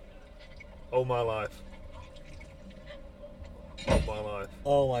 Oh my life. Oh my life.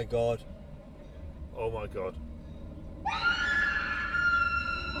 Oh my god. Oh my god.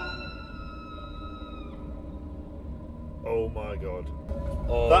 Oh my god.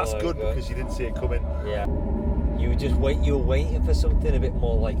 Oh That's my good God. because you didn't see it coming. Yeah. You were waiting for something a bit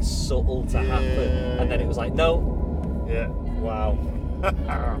more like subtle to happen, and then it was like, no. Yeah. Wow.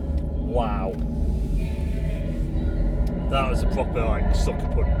 Wow. That was a proper like sucker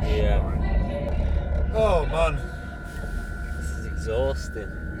punch. Yeah. Like. Oh man. This is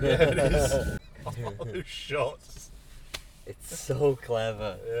exhausting. Yeah, it is. Oh, those shots. It's so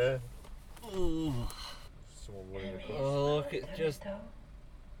clever. Yeah. Someone running across. Oh look, it's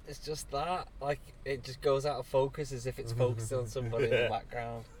just that. Like it just goes out of focus as if it's focused on somebody in the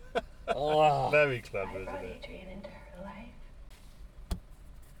background. Oh. Very clever, isn't it? Adrian into her life.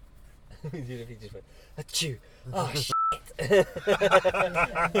 If he just went, achoo. Oh shit.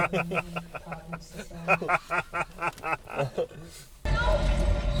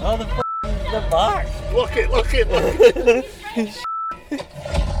 Oh the back. Look it.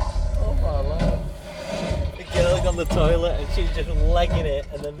 Oh my lord. The girl on the toilet and she's just legging it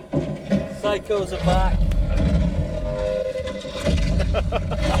and then psychos are back.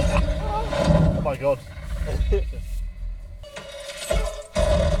 Oh my god.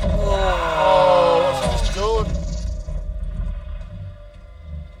 Oh, what's he just done?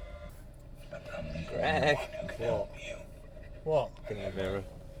 Greg. What? In the mirror.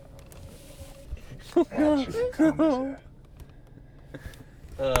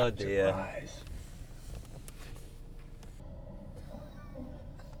 Oh dear.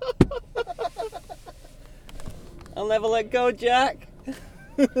 I'll never let go, Jack.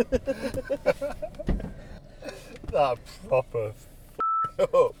 That proper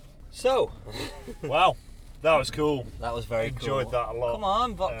up. So, Wow, that was cool. that was very Enjoyed cool. that a lot. Come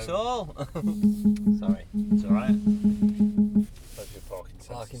on, Vauxhall. Sorry. It's alright.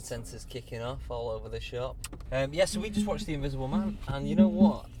 Parking sensors kicking off all over the shop. Yeah, so we just watched The Invisible Man, and you know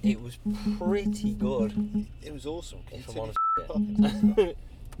what? It was pretty good. It was awesome. If I'm honest. There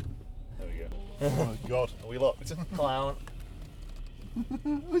we go. Oh my god, are we locked? Clown.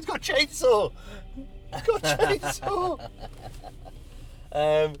 He's got a chainsaw! He's got a chainsaw!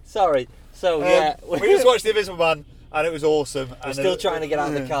 Sorry. So yeah, we just watched The Invisible Man and it was awesome. We're still trying to get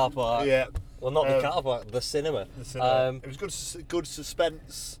out of the car park. Yeah. Well, not the car park, the cinema. It was good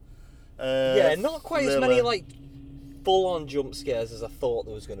suspense. Yeah, not quite as many thriller. like full-on jump scares as I thought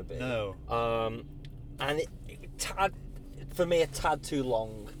there was going to be. No. And it for me a tad too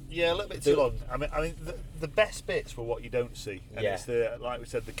long. Yeah, a little bit too long. I mean, the best bits were what you don't see, and Yeah. it's like we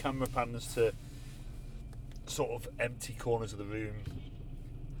said, the camera pans to sort of empty corners of the room,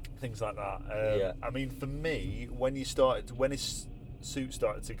 things like that. Yeah. I mean, for me, when his suit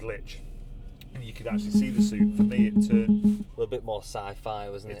started to glitch, and you could actually see the suit, for me it turned A little bit more sci-fi,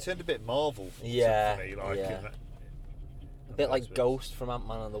 wasn't it? it turned a bit Marvel. Yeah, for me, like yeah. and A bit like that's Ghost from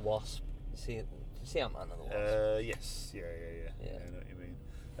Ant-Man and the Wasp. You see Ant-Man and the Wasp? Yes, yeah. Yeah. I know what you mean.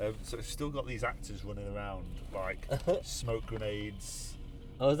 So it's still got these actors running around like smoke grenades.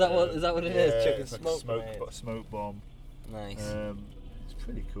 Oh, is that what it is? Chucking it's like smoke a grenades. smoke bomb. Nice. It's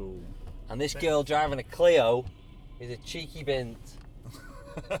pretty cool. And this girl driving a Clio is a cheeky bint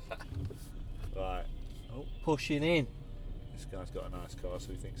Right. Oh, pushing in. this guy's got a nice car,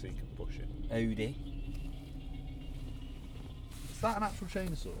 so he thinks he can push it. Audi. Is that an actual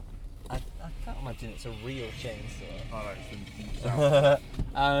chainsaw? I can't imagine it's a real chainsaw. Oh, no, it's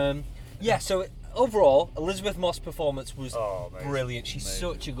the Yeah, so overall, Elizabeth Moss' performance was amazing. brilliant. She's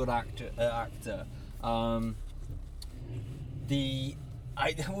Amazing. such a good actor. We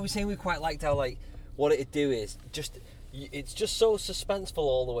were saying we quite liked how, like, what it'd do is it's just so suspenseful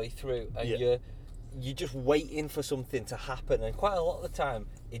all the way through, and you're just waiting for something to happen, and quite a lot of the time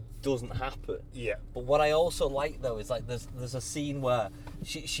it doesn't happen. Yeah. But what I also like though is, like, there's a scene where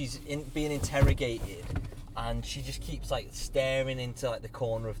she's being interrogated, and she just keeps, like, staring into, like, the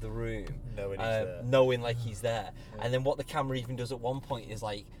corner of the room, knowing like he's there. Yeah. And then what the camera even does at one point is,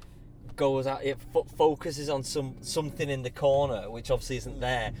 like, goes out, it focuses on something in the corner, which obviously isn't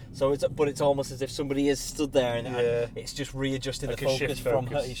there. So it's almost as if somebody is stood there, and it's just readjusting like the focus from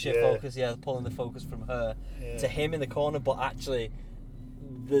her. Focus, pulling the focus from her to him in the corner. But actually,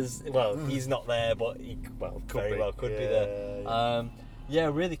 he's not there, but he could be there. Yeah,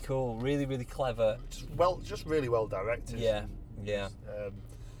 really cool, really, really clever. Just really well directed. Yeah.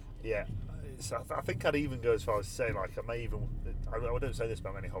 I think I'd even go as far as saying, like, I don't say this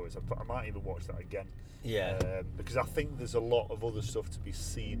about many horrors, I might even watch that again. Yeah. Because I think there's a lot of other stuff to be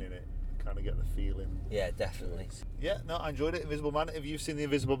seen in it. Kind of get the feeling. Yeah, definitely. Yeah, no, I enjoyed it. Invisible Man. If you've seen The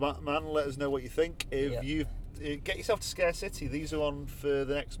Invisible Man, let us know what you think. If you get yourself to Scare City, these are on for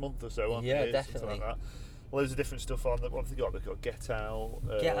the next month or so. Definitely. Like that. Loads of different stuff on. What have they got? They've got Get Out.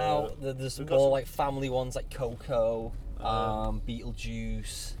 There's more like family ones like Coco,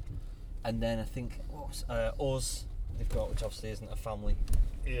 Beetlejuice, and then I think Us. They've got, which obviously isn't a family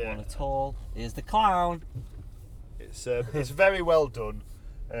one at all. Here's the clown. It's very well done.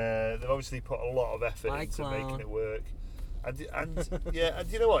 They've obviously put a lot of effort into making it work, and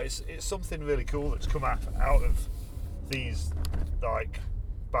you know what? It's something really cool that's come out of these, like,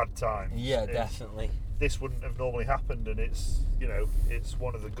 bad times. Yeah, definitely. This wouldn't have normally happened, and it's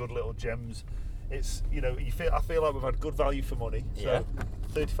one of the good little gems. It's I feel like we've had good value for money. So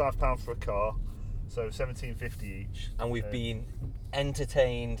 £35 for a car, so $17.50 each, and we've been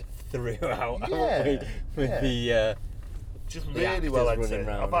entertained throughout. With the just really well entertained.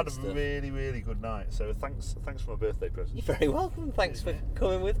 I've had a really, really good night. So thanks for my birthday present. You're very welcome. Thanks for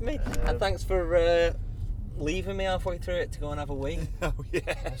coming with me, and thanks for leaving me halfway through it to go and have a wee. Oh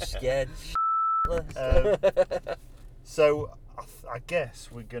yeah, I'm scared. So I guess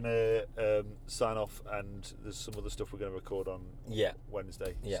we're gonna sign off, and there's some other stuff we're gonna record on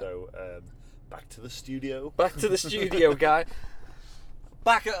Wednesday. Yeah. So back to the studio. Back to the studio, guy.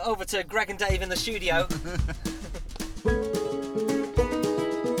 Back over to Greg and Dave in the studio.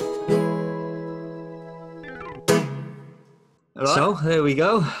 Right. So there we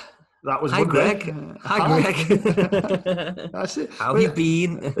go. That was Hi, Monday. Greg. Hi, Greg. That's it. How have you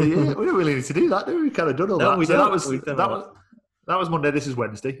been? Yeah, we don't really need to do that, do we? We've kind of done all that. We That was Monday. This is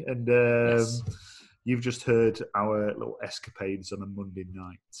Wednesday, and you've just heard our little escapades on a Monday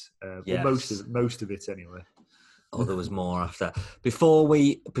night. Well, most of it anyway. Oh, there was more after. Before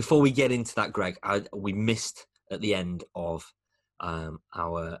we get into that, Greg, we missed at the end of our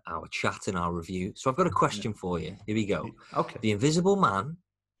chat and our review. So I've got a question for you. Here we go. Okay. The Invisible Man.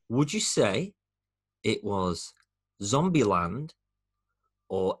 Would you say it was Zombieland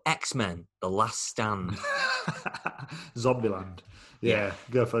or X-Men: The Last Stand? Zombieland. Yeah,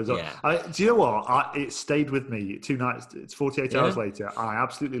 go for it. Yeah. Do you know what? It stayed with me 2 nights. It's 48 hours later. I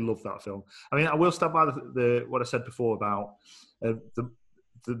absolutely love that film. I mean, I will stand by the what I said before about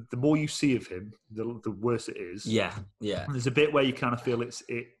the more you see of him, the worse it is. Yeah. There's a bit where you kind of feel it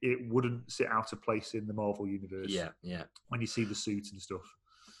wouldn't sit out of place in the Marvel universe. Yeah. When you see the suit and stuff.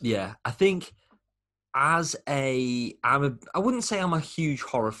 Yeah, I think I wouldn't say I'm a huge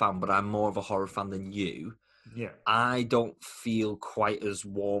horror fan, but I'm more of a horror fan than you. Yeah. I don't feel quite as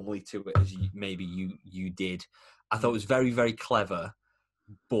warmly to it as maybe you did. I thought it was very, very clever,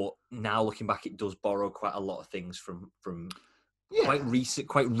 but now looking back, it does borrow quite a lot of things from quite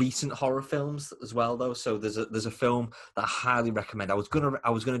recent horror films as well, though. So there's a film that I highly recommend. I was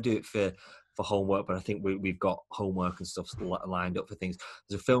gonna do it for homework, but I think we've got homework and stuff lined up for things.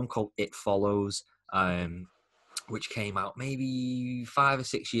 There's a film called It Follows, which came out maybe 5 or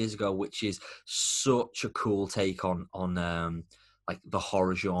 6 years ago, which is such a cool take on like the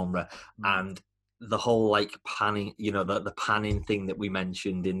horror genre and the whole like panning, the panning thing that we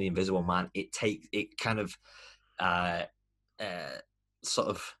mentioned in The Invisible Man. It kind of sort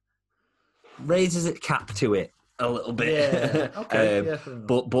of raises its cap to it a little bit. Yeah. Okay.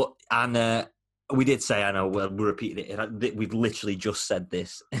 But we did say, I know we repeated it. We've literally just said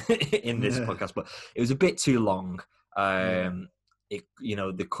this in this podcast, but it was a bit too long. It,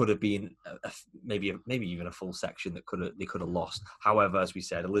 there could have been maybe even a full section that they could have lost. However, as we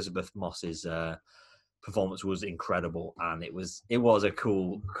said, Elizabeth Moss's performance was incredible, and it was a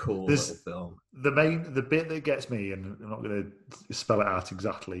cool little film. The bit that gets me, and I'm not going to spell it out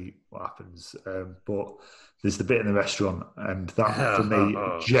exactly what happens, but there's the bit in the restaurant, and that for me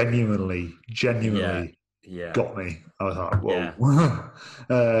genuinely got me. I was like, whoa.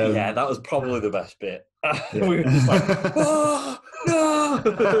 Yeah, that was probably the best bit. We were just like, oh,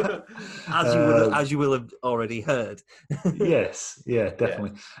 no! as you will have already heard. Yes, yeah,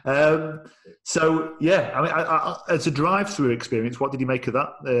 definitely. So yeah, I mean, as a drive-through experience, what did you make of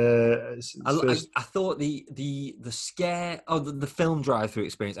that? I thought the scare, the film drive-through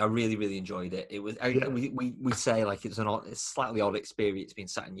experience, I really, really enjoyed it. It was we say like it's a slightly odd experience being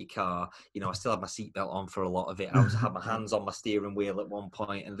sat in your car. I still had my seatbelt on for a lot of it. I had my hands on my steering wheel at one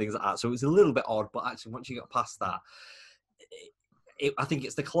point and things like that. So it was a little bit odd, but actually once you got past that, I think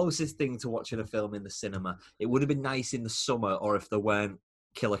it's the closest thing to watching a film in the cinema. It would have been nice in the summer, or if there weren't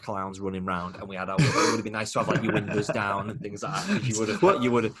killer clowns running around, and it would have been nice to have like your windows down and things like that. Because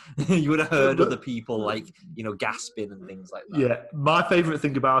you would have heard other people like gasping and things like that. Yeah, my favourite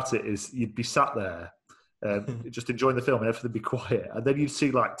thing about it is you'd be sat there. Just enjoying the film and everything be quiet, and then you'd see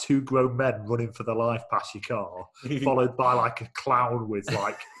like two grown men running for their life past your car, followed by like a clown with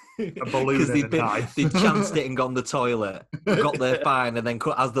like a balloon and a knife. They'd chanced it and gone to the toilet, got there fine, and then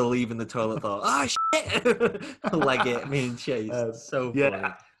as they're leaving the toilet, thought, shit, leg it, me and Chase. So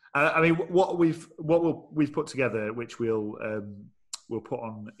funny. I mean, what we've put together, which we'll put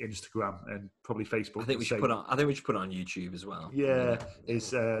on Instagram and probably Facebook. I think we should put it on YouTube as well. Yeah,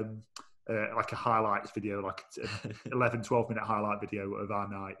 is like a highlights video, like 11-12 minute highlight video of our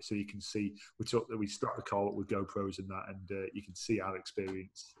night, so you can see we struck the call up with GoPros and that, and you can see our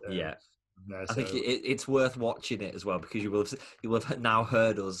experience. There, so. I think it's worth watching it as well, because you will have now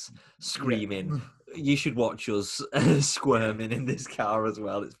heard us screaming. Yeah. You should watch us squirming in this car as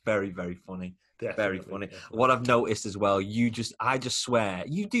well. It's very, very funny. Definitely, very funny. Definitely. What I've noticed as well, I just swear.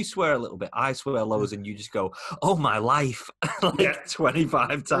 You do swear a little bit. I swear loads, and you just go, "Oh my life,"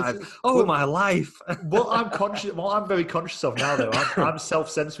 25 times. Oh my life. What I'm very conscious of now, though, I'm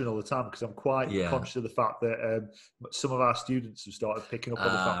self-censoring all the time because I'm quite conscious of the fact that some of our students have started picking up on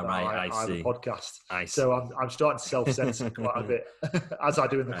the fact that I have a podcast. So I'm starting to self-censor quite a bit, as I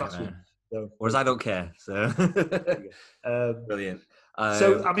do in the classroom. So, whereas I don't care. So brilliant.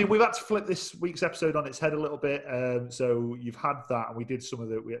 So, I mean, we've had to flip this week's episode on its head a little bit. So you've had that, and we did some of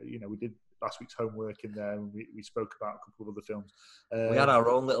the, we did last week's homework in there, and we spoke about a couple of other films. We had our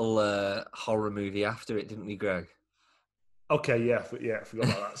own little horror movie after it, didn't we, Greg? Okay, I forgot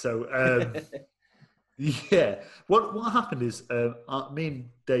about that. So, yeah, what happened is me and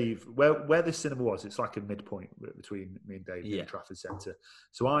Dave, where this cinema was, it's like a midpoint between me and Dave in the Trafford Centre.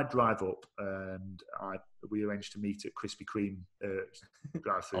 So I drive up, and we arranged to meet at Krispy Kreme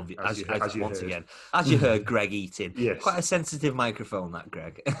drive-through. As you heard Greg eating. Yes. Quite a sensitive microphone, that,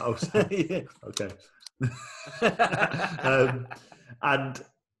 Greg. Oh, okay. And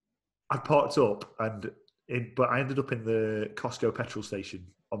I parked up, but I ended up in the Costco petrol station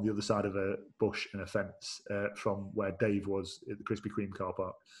on the other side of a bush and a fence from where Dave was at the Krispy Kreme car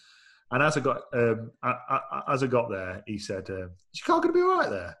park. And as I got there, he said, "Is your car going to be all right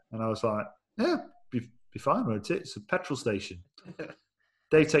there?" And I was like, "Yeah, be fine, won't it? It's a petrol station."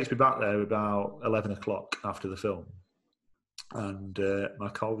 Dave takes me back there about 11 o'clock after the film, and my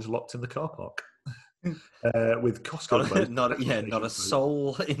car was locked in the car park. With Costco, not a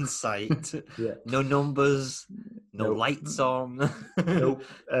soul in sight. No numbers, no lights on. Nope.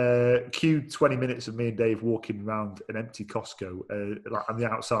 Queued 20 minutes of me and Dave walking around an empty Costco, like on the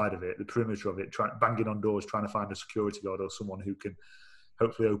outside of it, the perimeter of it, banging on doors, trying to find a security guard or someone who can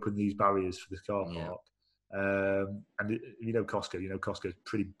hopefully open these barriers for the car park. And Costco's a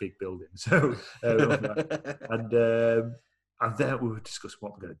pretty big building, so and then we were discussing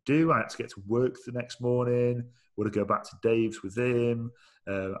what we're going to do. I had to get to work the next morning. We're going to go back to Dave's with him.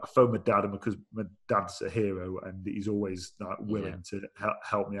 I phoned my dad, and because my dad's a hero and he's always willing to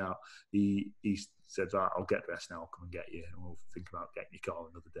help me out, he said, "Right, I'll get dressed now. I'll come and get you, and we'll think about getting your car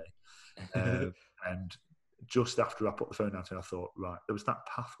another day." And just after I put the phone down to him, I thought, right, there was that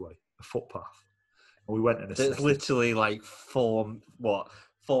pathway, a footpath. And we went in It's literally like 4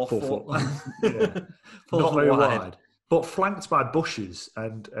 foot. Not very wide. But flanked by bushes,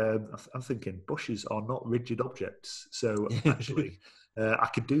 and I'm thinking bushes are not rigid objects. So actually, I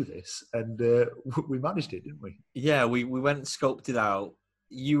could do this, and we managed it, didn't we? Yeah, we went and scoped it out.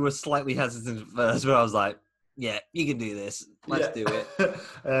 You were slightly hesitant at first, but I was like, yeah, you can do this. Let's do it.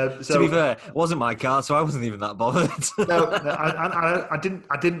 So, to be fair, it wasn't my car, so I wasn't even that bothered. I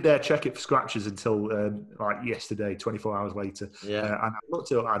didn't dare check it for scratches until like yesterday, 24 hours later. Yeah, and I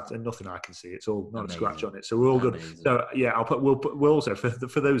looked at it, nothing I can see. It's all not Amazing. a scratch on it, so we're all good. So yeah, we'll also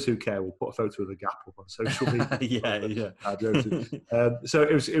for those who care, we'll put a photo of the gap up on social media. I drove to. So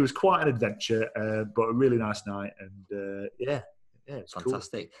it was quite an adventure, but a really nice night, and yeah, it's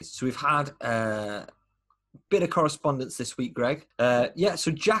fantastic. Cool. So we've had. Bit of correspondence this week, Greg.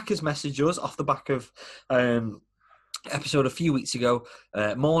 So Jack has messaged us off the back of episode a few weeks ago.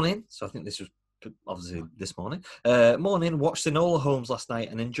 Morning, so I think this was obviously this morning. Morning, watched Enola Holmes last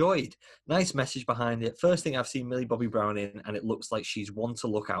night and enjoyed. Nice message behind it. First thing I've seen Millie Bobby Brown in, and it looks like she's one to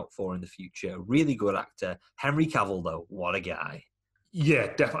look out for in the future. Really good actor. Henry Cavill, though, what a guy.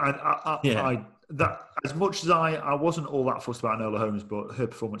 Yeah, definitely. That as much as I wasn't all that fussed about Enola Holmes, but her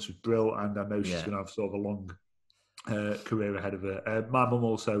performance was brilliant, and I know she's going to have sort of a long career ahead of her. My mum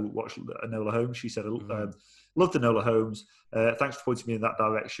also watched Enola Holmes. She said, loved Enola Holmes. Thanks for pointing me in that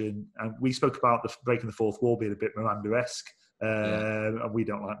direction. And we spoke about the breaking the fourth wall being a bit Miranda-esque. And we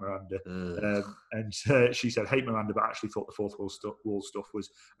don't like Miranda. And she said, hate Miranda, but actually thought the fourth wall stuff was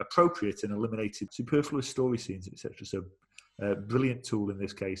appropriate and eliminated superfluous story scenes, etc. So brilliant tool in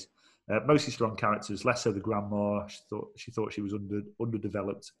this case. Mostly strong characters, less so the grandma. She thought she was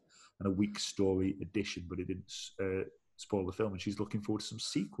underdeveloped and a weak story addition, but it didn't spoil the film, and she's looking forward to some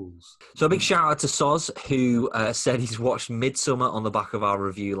sequels. So a big shout out to Soz, who said he's watched Midsommar on the back of our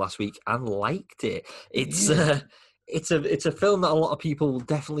review last week and liked it. It's a film that a lot of people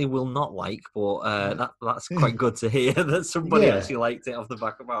definitely will not like, but that's quite good to hear that somebody actually liked it off the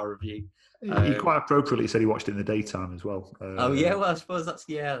back of our review. He quite appropriately said he watched it in the daytime as well. I suppose that's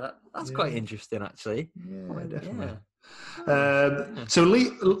quite interesting, actually. Yeah, definitely. So Lee,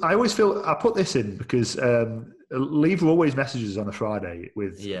 I always feel I put this in because Lever always messages on a Friday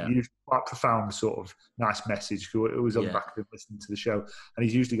with usually quite profound sort of nice message. It was on the back of him listening to the show, and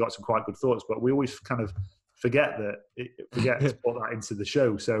he's usually got some quite good thoughts. But we always kind of forget to put that into the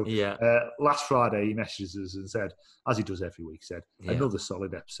show. So last Friday he messages us and said, as he does every week, said, another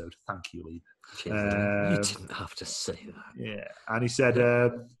solid episode. Thank you, Lee. You didn't have to say that. Yeah, and he said,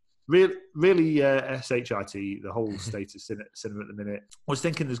 really, SHIT, the whole state of cinema at the minute. I was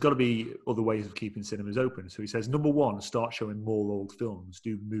thinking there's got to be other ways of keeping cinemas open. So he says, number one, start showing more old films,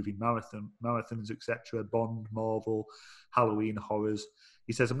 do movie marathons, etc. Bond, Marvel, Halloween, horrors.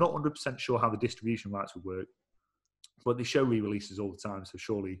 He says, I'm not 100% sure how the distribution rights would work, but they show re-releases all the time, so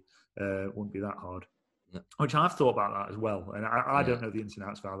surely it wouldn't be that hard. Yeah. Which I've thought about that as well, and I don't know the ins and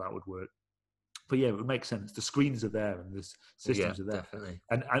outs of how that would work. But yeah, it would make sense. The screens are there and the systems are there. Definitely.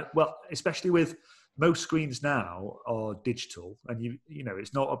 And well, especially with most screens now are digital, and you know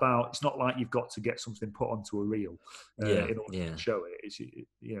it's not like you've got to get something put onto a reel in order to show it. It's, you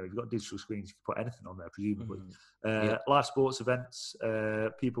know, you've got digital screens, you can put anything on there, presumably. Live sports events,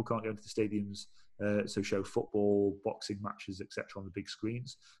 people can't go into the stadiums, so show football, boxing matches, etc. on the big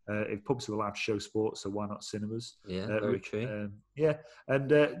screens. If pubs are allowed to show sports, so why not cinemas? Yeah, very true.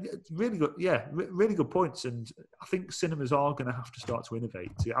 Really good. Yeah, really good points. And I think cinemas are going to have to start to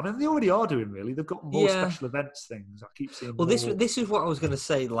innovate too. I mean, they already are doing. Really, they've got more special events things. I keep seeing. Well, this is what I was going to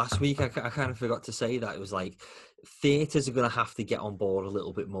say last week. I kind of forgot to say that. It was like theatres are going to have to get on board a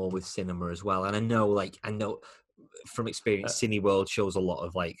little bit more with cinema as well. And I know from experience, Cineworld shows a lot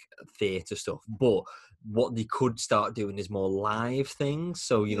of like theatre stuff, but what they could start doing is more live things.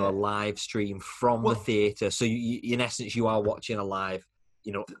 So, you know, a live stream from the theatre. So you, in essence, you are watching a live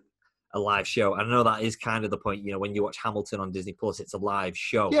show. I know that is kind of the point, you know, when you watch Hamilton on Disney Plus, it's a live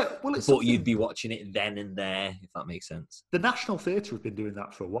show. Yeah, well, but you'd be watching it then and there, if that makes sense. The National Theatre have been doing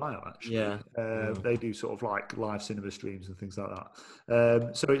that for a while, actually. Yeah. They do sort of like live cinema streams and things like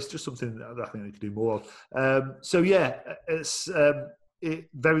that. So it's just something that I think they could do more of. It's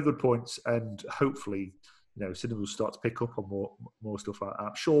very good points, and hopefully, you know, cinema will start to pick up on more stuff like that.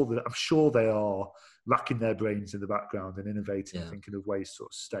 I'm sure they are racking their brains in the background and innovating, and thinking of ways to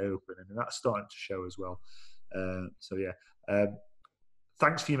sort of stay open, and that's starting to show as well.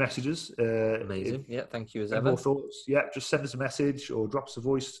 Thanks for your messages. Amazing. Thank you as ever. More thoughts? Yeah, just send us a message or drop us a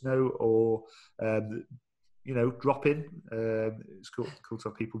voice note, or drop in. It's cool to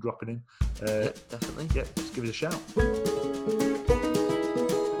have people dropping in. Definitely. Yeah, just give us a shout.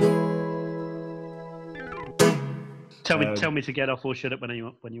 Tell me to get off or shut up when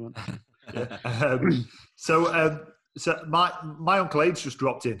you want. So my Uncle Abe's just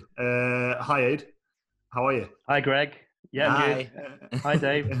dropped in. Hi, Abe. How are you? Hi, Greg. Yeah, I'm good. Hi,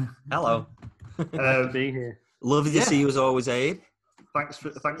 Dave. Hello. Nice to be here. Lovely to see you as always, Abe. Thanks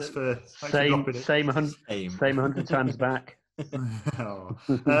for Same, dropping it. same 100 times back. Oh.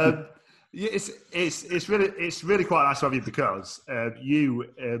 Yeah, it's really quite nice to have you because you,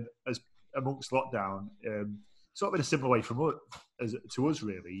 as amongst lockdown, sort of in a similar way to us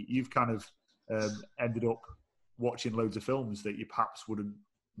really, you've kind of ended up watching loads of films that you perhaps wouldn't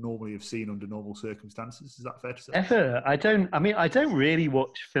normally have seen under normal circumstances. Is that fair to say? I don't really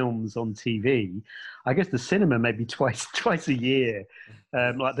watch films on TV. I guess the cinema maybe twice a year,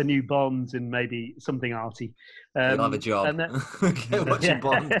 like the new Bond and maybe something arty. You'll have a job. And then, watching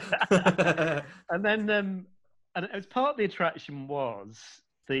Bond. and then, and it was part of the attraction was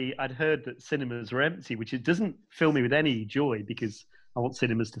I'd heard that cinemas were empty, which it doesn't fill me with any joy because I want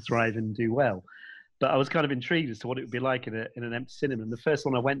cinemas to thrive and do well. But I was kind of intrigued as to what it would be like in an empty cinema. And the first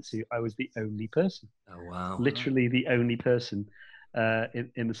one I went to, I was the only person. Oh, wow. Literally the only person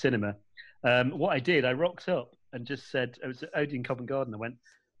in the cinema. What I did, I rocked up and just said, it was at Odeon Covent Garden.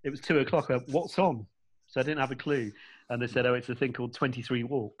 It was 2:00. I went, what's on? So I didn't have a clue. And they said, it's a thing called 23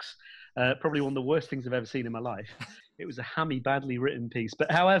 Walks. Probably one of the worst things I've ever seen in my life. It was a hammy, badly written piece.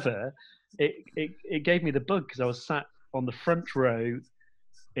 But however, it gave me the bug because I was sat on the front row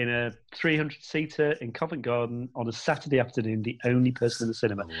in a 300-seater in Covent Garden on a Saturday afternoon, the only person in the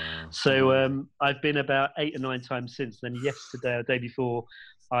cinema. Oh, wow. So I've been about 8 or 9 times since. Then yesterday or the day before,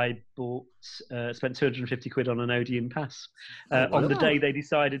 I spent 250 quid on an Odeon pass. On the day they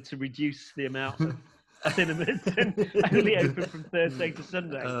decided to reduce the amount of cinemas and only open from Thursday to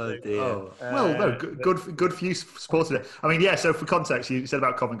Sunday. Oh, dear. Well, no, good for you supporting it. I mean, yeah, so for context, you said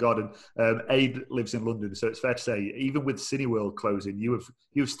about Covent Garden, Abe lives in London, so it's fair to say, even with Cineworld closing,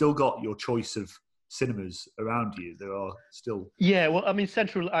 you've still got your choice of cinemas around you. There are still... Yeah, well, I mean,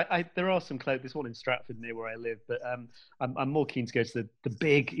 Central, there are some there's one in Stratford near where I live, but I'm more keen to go to the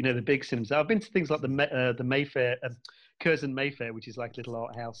big, the big cinemas. I've been to things like the Mayfair, Curzon Mayfair, which is like a little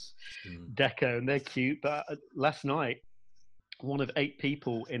art house deco, and they're cute. But last night, one of 8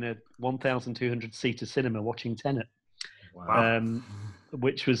 people in a 1,200-seater cinema watching Tenet,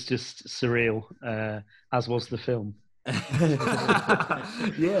 which was just surreal, as was the film.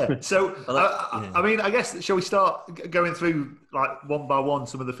 Yeah. So, I mean, I guess, shall we start going through like one by one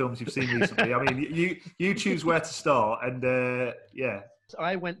some of the films you've seen recently? I mean, you choose where to start, and yeah.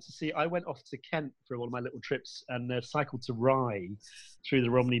 I went off to Kent for one of my little trips and cycled to Rye through the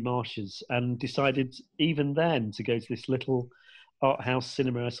Romney Marshes and decided even then to go to this little art house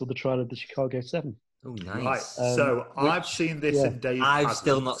cinema. I saw the trial of the Chicago 7. Oh, nice. Right. So I've seen this and Dave I've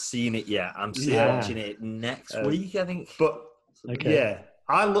still not seen it yet. I'm still watching it next week, I think. But yeah,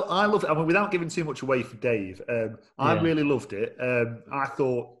 I love it. I mean, without giving too much away for Dave, I really loved it. I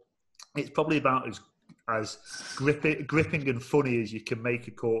thought it's probably about as gripping and funny as you can make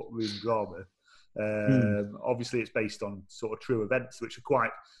a courtroom drama. Obviously, it's based on sort of true events, which are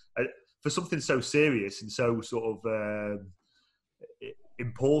quite for something so serious and so sort of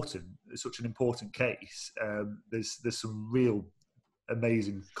important, such an important case. There's some real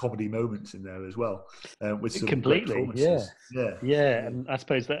amazing comedy moments in there as well, with some completely, yeah. And I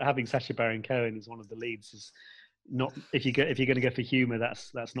suppose that having Sacha Baron Cohen as one of the leads is not if you're going to go for humour,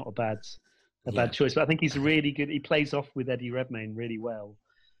 that's not a bad choice. But I think he's really good. He plays off with Eddie Redmayne really well.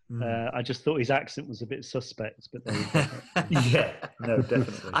 I just thought his accent was a bit suspect, but there you go. Yeah, no,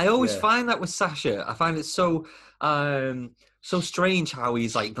 definitely. I always find that with Sacha. I find it so strange how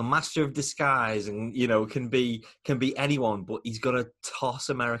he's like the master of disguise, and can be anyone, but he's got a toss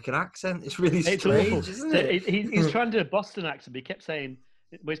American accent. It's really strange, isn't it? He's trying to do a Boston accent, but he kept saying,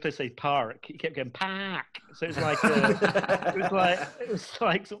 we're supposed to say park. He kept going park. So it's like it was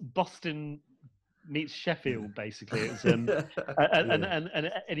like sort of Boston meets Sheffield, basically. It was,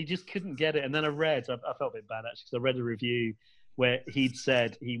 and he just couldn't get it. And then I felt a bit bad actually, because I read a review where he'd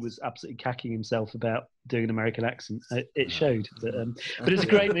said he was absolutely cacking himself about doing an American accent. It showed, but it's a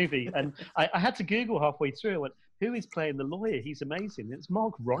great movie. And I had to Google halfway through. I went, who is playing the lawyer? He's amazing. It's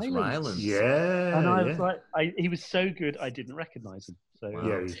Mark Rylance. Yeah. And I was like, he was so good, I didn't recognise him. So,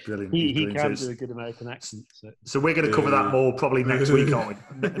 yeah, he's brilliant. He can do a good American accent. So we're going to cover that more probably next week, aren't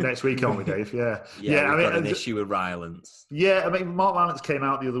we? Next week, aren't we, Dave? Yeah. I mean, got an issue with Rylance. Yeah, I mean, Mark Rylance came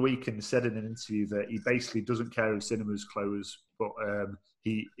out the other week and said in an interview that he basically doesn't care if cinemas close, but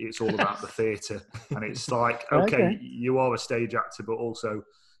it's all about the theatre. And it's like, okay, you are a stage actor, but also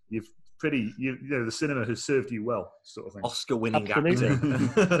the cinema has served you well, sort of thing. Oscar-winning actor.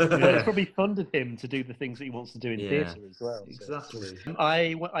 Well, it's probably funded him to do the things that he wants to do in theatre as well. Exactly. So.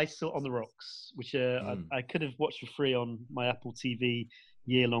 I saw On the Rocks, which I could have watched for free on my Apple TV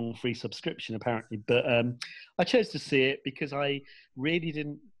year-long free subscription, apparently. But I chose to see it because I really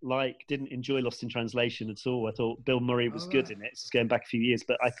didn't didn't enjoy Lost in Translation at all. I thought Bill Murray was good in it. It's going back a few years,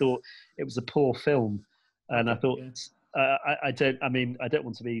 but I thought it was a poor film, and I thought I don't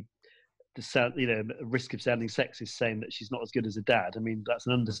want to be risk of sounding sexist saying that she's not as good as a dad. I mean, that's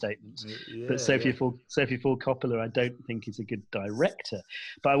an understatement. But Sophia Ford Coppola, I don't think is a good director.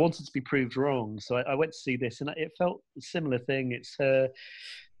 But I wanted to be proved wrong, so I went to see this, and it felt a similar thing. It's her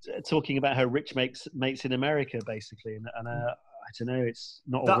talking about her rich mates in America, basically, and I don't know. It's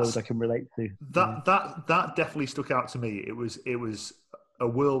not a world I can relate to. That definitely stuck out to me. It was a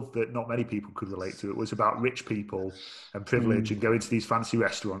world that not many people could relate to. It was about rich people and privilege and going to these fancy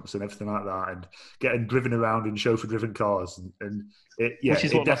restaurants and everything like that, and getting driven around in chauffeur-driven cars. Which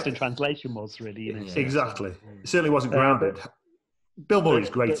is what Lost in Translation was, really. You know? Exactly. It certainly wasn't grounded. Bill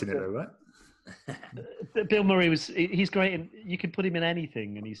Murray's great in it, though, right? Bill Murray he's great, and you can put him in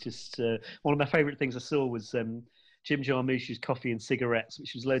anything, and he's just one of my favourite things I saw was Jim Jarmusch's Coffee and Cigarettes,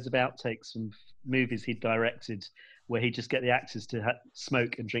 which was loads of outtakes from movies he'd directed where he'd just get the actors to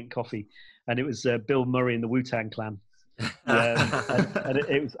smoke and drink coffee, and it was Bill Murray and the Wu-Tang Clan. And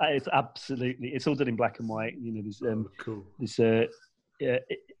it's absolutely, it's all done in black and white. You know, there's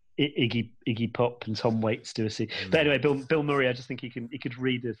Iggy Pop and Tom Waits do a scene. But anyway, Bill Murray, I just think he could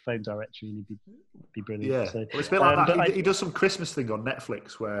read a phone directory and he'd be brilliant. Yeah, so, well, it's a bit like that. He does some Christmas thing on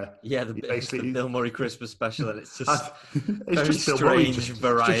Netflix where the Bill Murray Christmas special, and it's just it's just a strange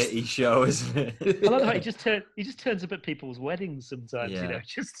variety show, isn't it? I love how he just turns up at people's weddings sometimes. Yeah. You know,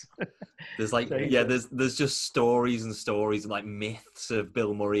 just there's there's just stories and stories and like myths of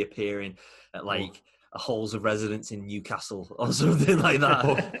Bill Murray appearing at halls of residence in Newcastle or something like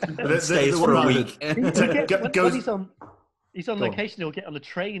that. Stays for a week. When he's on location, he'll get on a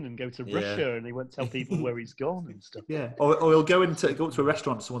train and go to Russia, and he won't tell people where he's gone and stuff. Yeah, or he'll go up to a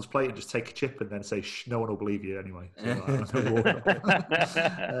restaurant, someone's plate, and just take a chip and then say, "Shh, no one will believe you anyway."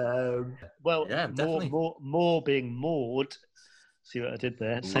 Well, more being Maud. See what I did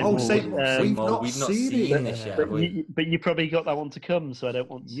there? We've not seen this yet. But you probably got that one to come, so I don't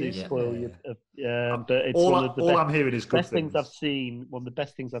want to spoil you. But it's all I'm hearing is good best things I've seen. One of the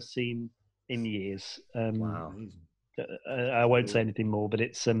best things I've seen in years. Wow. I won't say anything more, but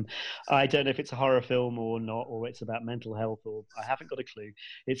it's I don't know if it's a horror film or not, or it's about mental health, or I haven't got a clue.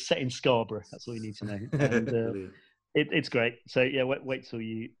 It's set in Scarborough. That's all you need to know. And it's great. So yeah, wait till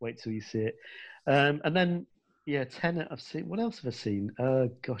you see it, and then. Yeah, Tenet I've seen. What else have I seen?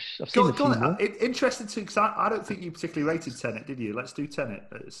 Gosh, I've seen a few more. Interested too, because I don't think you particularly rated Tenet, did you? Let's do Tenet.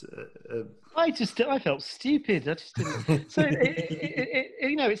 I felt stupid. I just didn't. So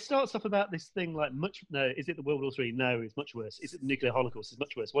it starts off about this thing like is it the World War III? No, it's much worse. Is it the nuclear holocaust? It's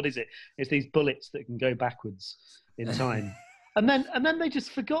much worse. What is it? It's these bullets that can go backwards in time, and then they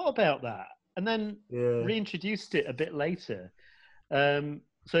just forgot about that, and then reintroduced it a bit later.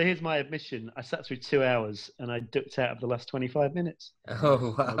 So here's my admission. I sat through 2 hours and I ducked out of the last 25 minutes.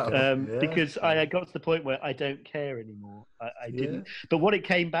 Oh, wow. Because I got to the point where I don't care anymore. I didn't. But what it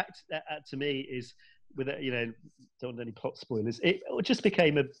came back to me is, with don't want any plot spoilers, it just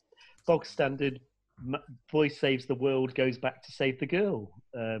became a bog standard boy saves the world, goes back to save the girl.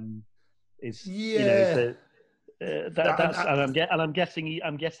 I'm guessing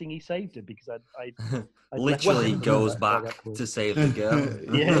he saved her because I literally goes back to save the girl.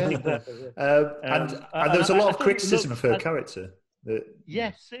 Exactly. And there's a lot of criticism of her character.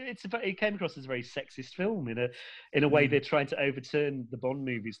 Yes, it came across as a very sexist film in a way. They're trying to overturn the Bond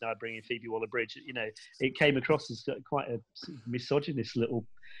movies now, bringing Phoebe Waller-Bridge. It came across as quite a misogynist little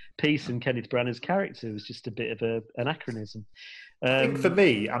piece, and Kenneth Branagh's character was just a bit of an anachronism. I think for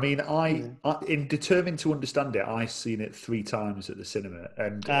me, I in determined to understand it, I've seen it 3 times at the cinema,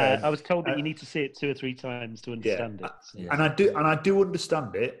 and I was told that you need to see it 2 or 3 times to understand it. So. And I do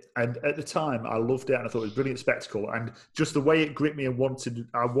understand it. And at the time, I loved it, and I thought it was a brilliant spectacle. And just the way it gripped me, and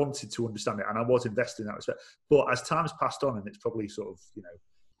I wanted to understand it, and I was invested in that respect. But as time's passed on, and it's probably sort of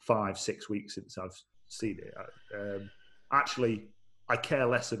 5-6 weeks since I've seen it, actually, I care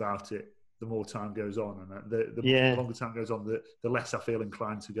less about it the more time goes on, and the longer time goes on, the less I feel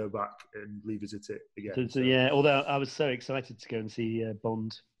inclined to go back and revisit it again. Although I was so excited to go and see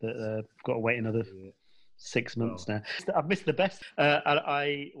Bond, but I've got to wait another 6 months now. I've missed the best.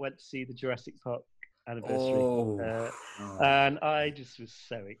 I went to see the Jurassic Park anniversary, and I just was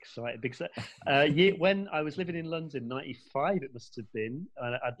so excited because when I was living in London, 95 it must have been.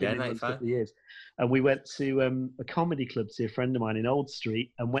 I'd been in London for a couple of years, and we went to a comedy club to see a friend of mine in Old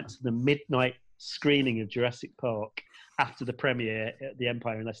Street, and went to the midnight screening of Jurassic Park after the premiere at the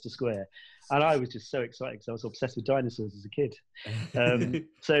Empire in Leicester Square, and I was just so excited because I was obsessed with dinosaurs as a kid.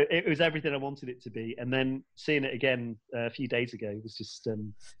 So it was everything I wanted it to be. And then seeing it again a few days ago was just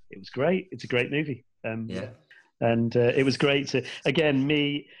it was great. It's a great movie. And it was great to again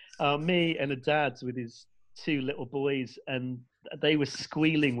me and a dad with his 2 little boys, and they were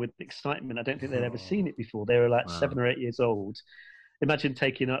squealing with excitement. I don't think they'd ever seen it before. They were like 7 or 8 years old. Imagine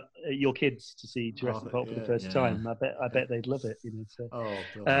taking up your kids to see Jurassic Park for the first time. I bet they'd love it. You know. So,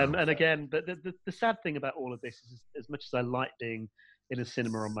 and again, but the sad thing about all of this is, as much as I like being in a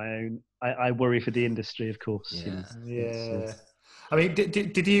cinema on my own, I worry for the industry, of course. Yeah. You know, I mean,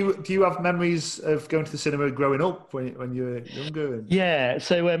 do you have memories of going to the cinema growing up when you were younger? Yeah,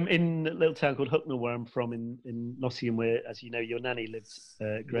 so in a little town called Hucknall, where I'm from in Nottingham, where, as you know, your nanny lives,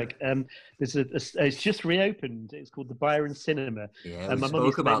 Greg. There's it's just reopened. It's called the Byron Cinema. Yeah, and we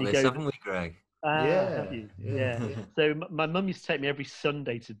spoke about this, haven't we, Greg? Have you? Yeah. So my mum used to take me every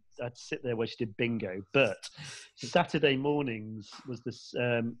Sunday I'd sit there where she did bingo. But Saturday mornings was this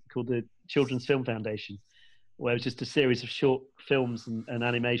called the Children's Film Foundation, where it was just a series of short films and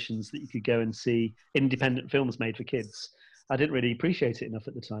animations that you could go and see, independent films made for kids. I didn't really appreciate it enough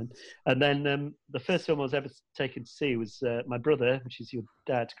at the time. And then the first film I was ever taken to see was my brother, which is your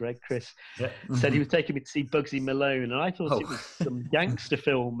dad, Greg, Chris, said he was taking me to see Bugsy Malone. And I thought it was some gangster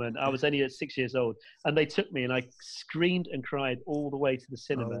film, and I was only 6 years old. And they took me, and I screamed and cried all the way to the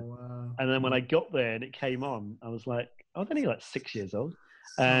cinema. Oh, wow. And then when I got there and it came on, I was like, I was only like 6 years old.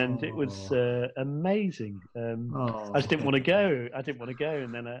 And it was amazing. I just didn't want to go. And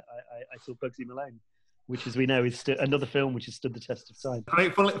then I saw Bugsy Malone, which, as we know, is another film which has stood the test of time. I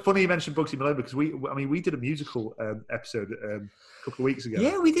mean, funny you mentioned Bugsy Malone, because we did a musical episode a couple of weeks ago.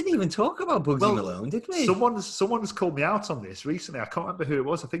 Yeah, we didn't even talk about Bugsy Malone, did we? Someone's called me out on this recently. I can't remember who it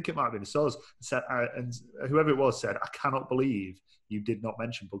was. I think it might have been Soz. And whoever it was said, "I cannot believe you did not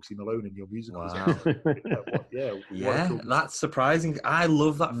mention Bugsy Malone in your musical." Wow. That's surprising. I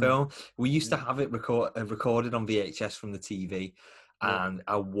love that film. We used to have it recorded on VHS from the TV. And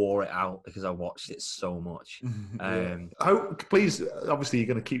I wore it out because I watched it so much. Please, obviously, you're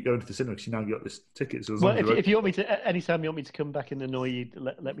going to keep going to the cinema because you now got this ticket. So if you want me to, anytime you want me to come back and annoy you,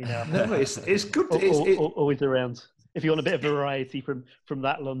 let me know. No, it's good. Always around. If you want a bit of variety from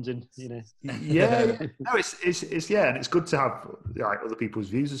that London, you know. Yeah. No, it's and it's good to have like other people's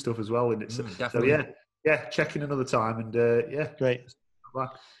views and stuff as well. And it's definitely. So check in another time and great,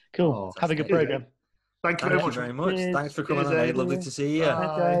 cool. Have a good program. Thank you very much. Cheers. Thanks for coming on, Aid. Lovely to see you.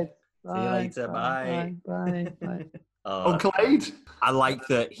 Bye. See you later. Bye. Bye. Uncle Aid. I like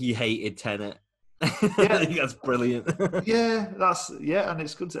that he hated Tenet. I think that's brilliant. And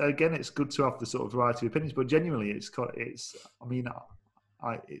it's good. It's good to have the sort of variety of opinions. But genuinely, it's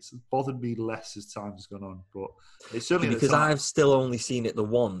bothered me less as time has gone on. But it's certainly because I've still only seen it the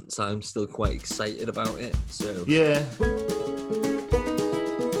once. I'm still quite excited about it. So yeah.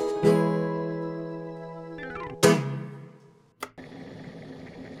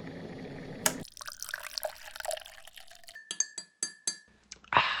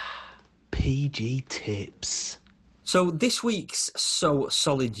 PG tips. So this week's So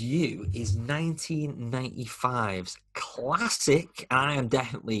Solid You is 1995's classic. I am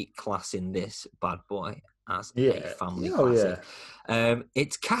definitely classing this bad boy as a family classic. Yeah.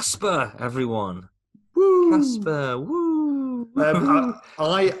 It's Casper, everyone. Woo! Casper, woo!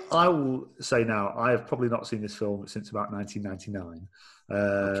 I will say now, I have probably not seen this film since about 1999.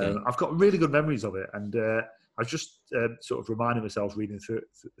 I've got really good memories of it, and I was just sort of reminding myself reading through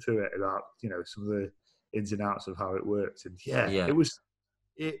it about some of the ins and outs of how it worked, and it was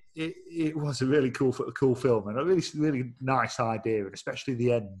a really cool film and a really really nice idea, and especially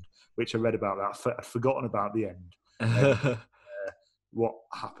the end, which I read about that. I'd forgotten about the end. What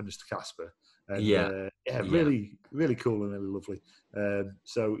happens to Casper? And, really really cool and really lovely.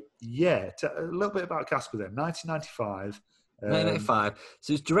 So a little bit about Casper then. 1995. 1995.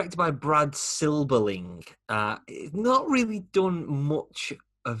 So it's directed by Brad Silberling. It's not really done much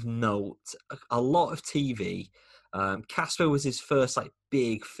of note. A lot of TV. Casper was his first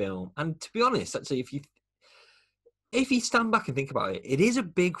big film, and to be honest, actually, if you stand back and think about it, it is a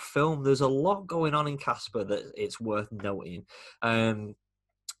big film. There's a lot going on in Casper that it's worth noting.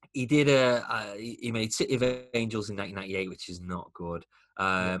 He did he made City of Angels in 1998, which is not good.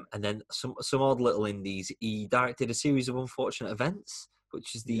 And then some odd little indies. He directed a series of Unfortunate Events,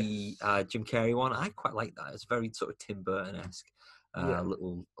 which is the Jim Carrey one. I quite like that. It's very sort of Tim Burton-esque.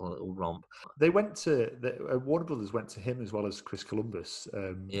 Little romp. They went to Warner Brothers went to him as well as Chris Columbus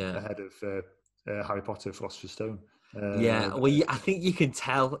ahead of Harry Potter, Philosopher's Stone. I think you can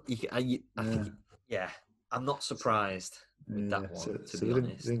tell. I think I'm not surprised with that one, so to they be didn't,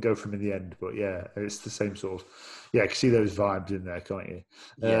 honest. didn't go for him in the end, but yeah, it's the same sort of. Yeah, I can see those vibes in there, can't you?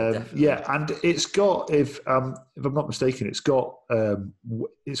 Yeah, definitely. Yeah, and it's got, if I'm not mistaken, it's got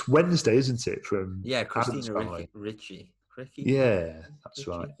it's Wednesday, isn't it? From Yeah, Addams Christina Family. Ricci. Yeah, that's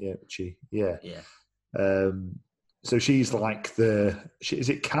Ritchie? right. Yeah, Ritchie. Yeah. Yeah. So she's like is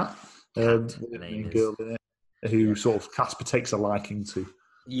it Kat? Kat, The her name main is. girl in it, who sort of Casper takes a liking to.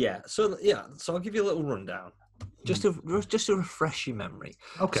 Yeah. So I'll give you a little rundown, just to refresh your memory.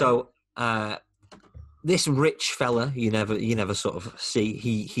 Okay. So this rich fella you never sort of see,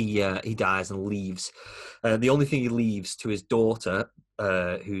 he dies and leaves. The only thing he leaves to his daughter,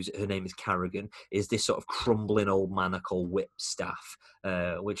 her name is Carrigan, is this sort of crumbling old man called Whipstaff,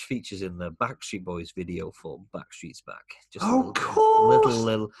 which features in the Backstreet Boys video for Backstreet's Back. Just of course,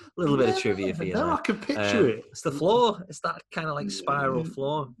 little bit of trivia for you. No, there. I can picture it. It's the floor. It's that kind of like spiral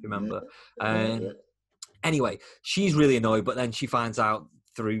floor. Remember? Anyway, she's really annoyed, but then she finds out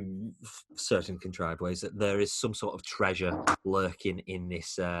through certain contrived ways that there is some sort of treasure lurking in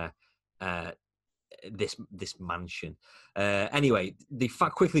this this mansion. Anyway, they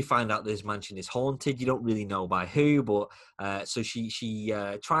quickly find out this mansion is haunted. You don't really know by who, but so she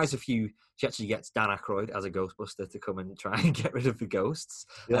tries a few. She actually gets Dan Aykroyd as a Ghostbuster to come and try and get rid of the ghosts.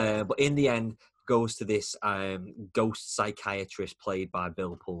 Yeah. But in the end, goes to this ghost psychiatrist played by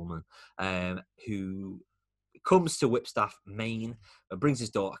Bill Pullman, who comes to Whipstaff, Maine, and brings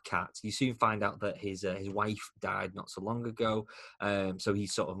his daughter Kat. You soon find out that his wife died not so long ago, so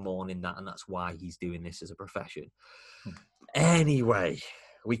he's sort of mourning that, and that's why he's doing this as a profession. Anyway,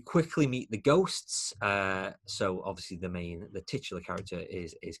 we quickly meet the ghosts. So obviously the titular character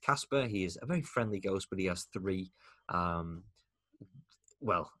is Casper. He is a very friendly ghost, but he has three.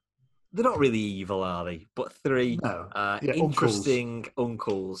 They're not really evil, are they? But three interesting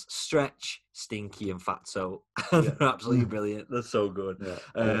uncles: Stretch, Stinky, and Fatso. They're absolutely brilliant. They're so good.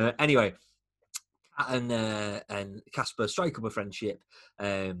 Yeah. Anyway, Kat and Casper strike up a friendship.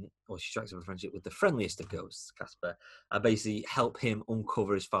 She strikes up a friendship with the friendliest of ghosts, Casper, and basically help him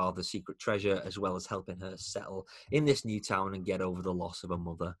uncover his father's secret treasure, as well as helping her settle in this new town and get over the loss of her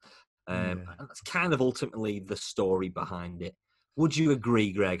mother. And that's kind of ultimately the story behind it. Would you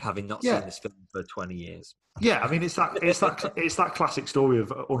agree, Greg, having not seen this film for 20 years? Yeah, I mean it's that classic story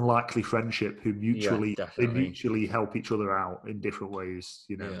of unlikely friendship who mutually help each other out in different ways,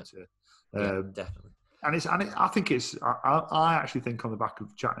 you know. Definitely. I actually think on the back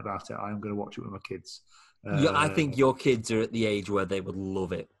of chatting about it, I am going to watch it with my kids. I think your kids are at the age where they would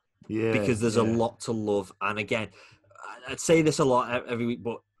love it. Yeah, because there's a lot to love. And again, I'd say this a lot every week,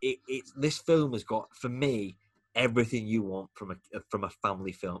 but this film has got, for me, everything you want from a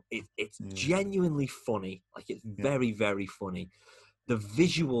family film. It's genuinely funny. Like, it's very, very funny. The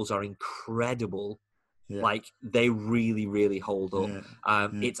visuals are incredible. Yeah. Like, they really, really hold up.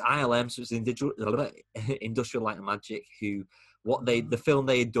 It's ILM, so it's Industrial Light and Magic, the film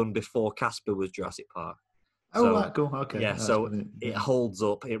they had done before Casper was Jurassic Park. Cool. Okay. Yeah, it holds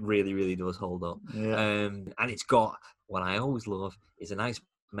up. It really, really does hold up. Yeah. And it's got, what I always love is a nice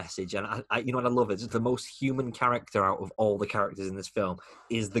message, and I you know what I love is the most human character out of all the characters in this film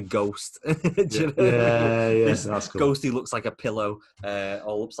is the ghost. This that's cool. Ghosty looks like a pillow,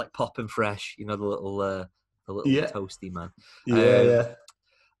 or looks like Pop and Fresh, you know, the little toasty man. The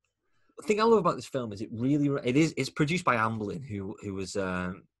thing I love about this film is it's produced by Amblin, who was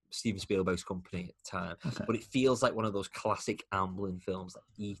Steven Spielberg's company at the time, but it feels like one of those classic Amblin films, like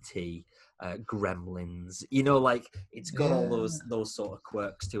E.T., Gremlins. You know, like, it's got all those sort of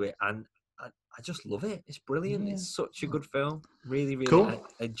quirks to it, and I just love it. It's brilliant. It's such a good film. Really, really cool.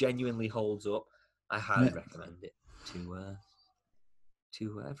 It genuinely holds up. I highly recommend it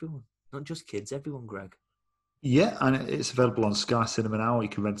to everyone, not just kids. Everyone, Greg. Yeah, and it's available on Sky Cinema now. You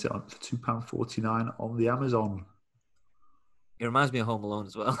can rent it for £2.49 on the Amazon. It reminds me of Home Alone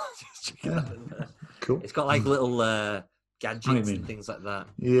as well. Cool. It's got like little gadgets and things like that.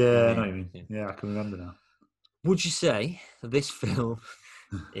 Yeah, I know what you mean. Yeah, I can remember now. Would you say this film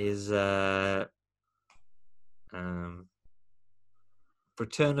is Return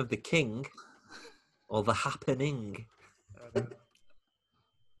of the King or The Happening?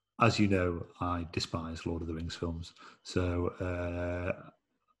 As you know, I despise Lord of the Rings films, so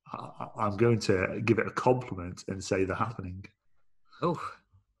I'm going to give it a compliment and say The Happening. Oh,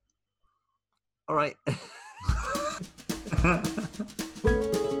 all right.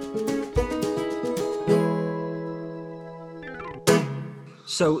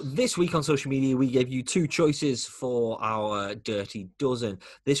 So this week on social media, we gave you two choices for our Dirty Dozen.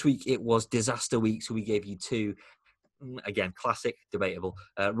 This week it was Disaster Week, so we gave you two again, classic, debatable.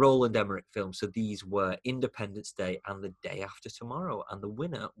 Roland Emmerich films. So these were Independence Day and The Day After Tomorrow. And the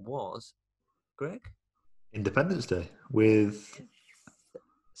winner was, Greg? Independence Day with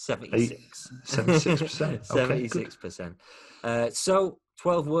 76. 76%. 76%. So,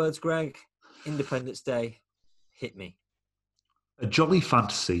 12 words, Greg. Independence Day. Hit me. A jolly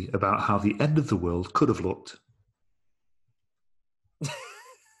fantasy about how the end of the world could have looked.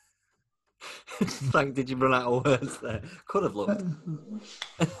 Did you run out of words there? Could have looked.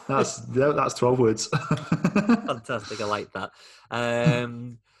 That's 12 words. Fantastic. I like that.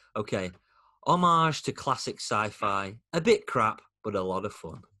 Okay. Homage to classic sci-fi. A bit crap, but a lot of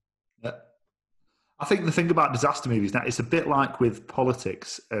fun. Yeah. I think the thing about disaster movies now, it's a bit like with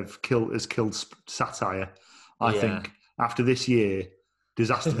politics has killed satire. I think after this year,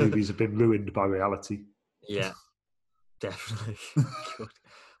 disaster movies have been ruined by reality. Yeah, definitely.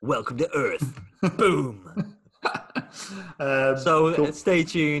 Welcome to Earth. Boom. Cool. Stay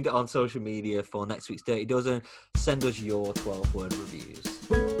tuned on social media for next week's Dirty Dozen. Send us your 12-word reviews.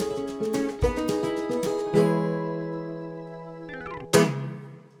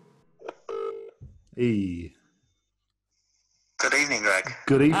 Hey. Good evening, Greg.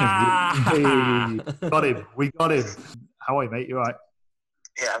 Good evening. Hey. Got him. We got him. How are you, mate? You all right?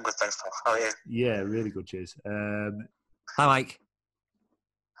 Yeah, I'm good, thanks, Paul. How are you? Yeah, really good, cheers. Hi, Mike.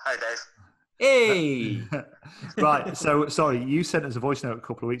 Hi, Dave. Hey! Right, so, sorry, you sent us a voice note a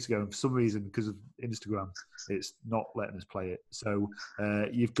couple of weeks ago, and for some reason, because of Instagram, it's not letting us play it. So,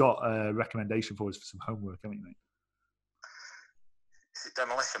 you've got a recommendation for us for some homework, haven't you, mate? Is it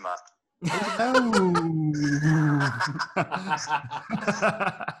Demolition Man?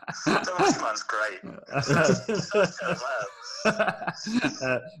 Demolition Man's great.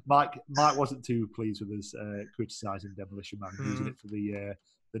 Mike wasn't too pleased with us criticising Demolition Man, using it for the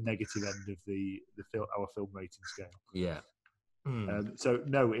negative end of our film rating scale. Yeah. So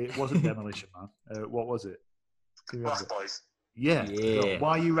no, it wasn't Demolition Man. What was it? Lost Boys. Yeah.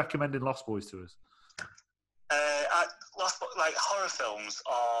 Why are you recommending Lost Boys to us? Horror films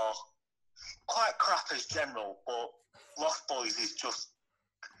are quite crap as general, but Lost Boys is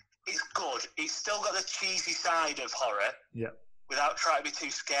it's good. It's still got the cheesy side of horror. Yeah. Without trying to be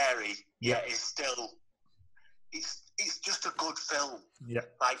too scary. Yeah. It's still it's just a good film. Yeah.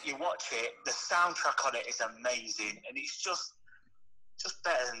 Like, you watch it, the soundtrack on it is amazing, and it's just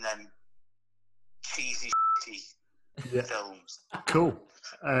better than them cheesy shitty films. Cool.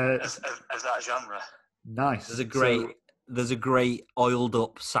 Of that genre. Nice. There's a great oiled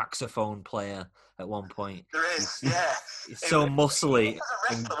up saxophone player at one point. There is, yeah. It's so muscly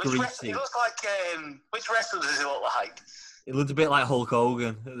and greasy. It looks like which wrestler does he look like? It looked a bit like Hulk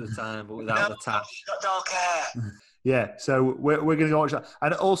Hogan at the time, but without the tash. Got dark hair. Yeah, so we're going to go watch that,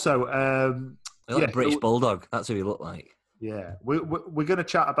 and also a British Bulldog. That's who he looked like. Yeah, we're going to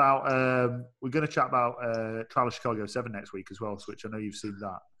chat about Trial of Chicago 7 next week as well, which I know you've seen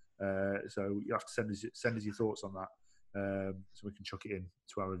that. So you have to send us your thoughts on that, so we can chuck it in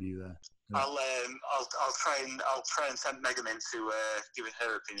to our review there. Yeah. I'll try and send Megan into giving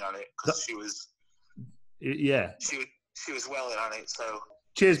her opinion on it, because she was well in on it. So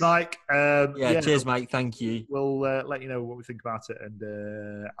cheers, Mike. Cheers, Mike. Thank you. We'll let you know what we think about it, and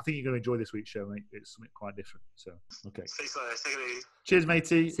I think you're going to enjoy this week's show, mate. It's something quite different. So okay. See you later. Take it easy. Cheers,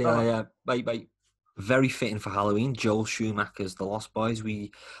 matey. See you later. Bye. Very fitting for Halloween. Joel Schumacher's The Lost Boys.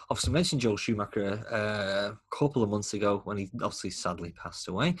 We obviously mentioned Joel Schumacher a couple of months ago when he obviously sadly passed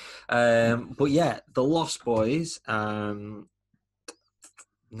away. But yeah, The Lost Boys,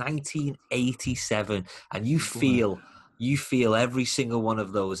 1987, and you feel every single one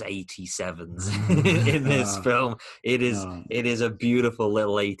of those 87s in this film. It is a beautiful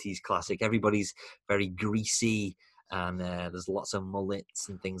little 80s classic. Everybody's very greasy, and there's lots of mullets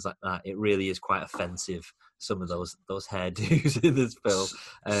and things like that. It really is quite offensive, some of those hairdos in this film.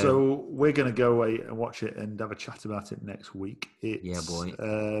 So we're going to go away and watch it and have a chat about it next week. It's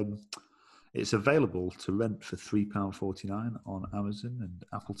available to rent for £3.49 on Amazon and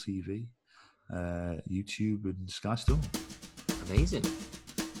Apple TV, YouTube and Sky Store. Amazing.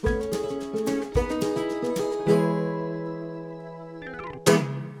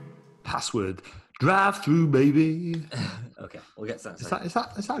 Password. Drive through, baby. Okay, we'll get to that. Is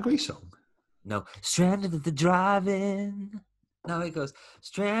that a Grease song? No. Stranded at the drive-in. Now it goes.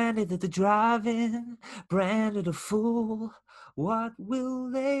 Stranded at the drive-in. Branded a fool. What will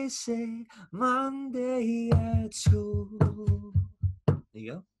they say Monday at school? There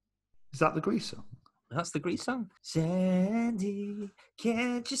you go. Is that the Grease song? That's the Grease song. Sandy,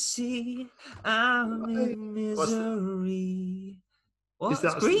 can't you see I'm in misery? What? Is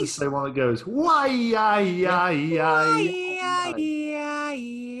that It's Grease? the same one that goes, why,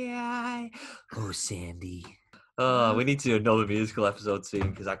 Oh, Sandy. Oh, we need to do another musical episode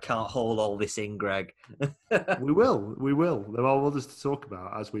soon because I can't hold all this in, Greg. We will. There are others to talk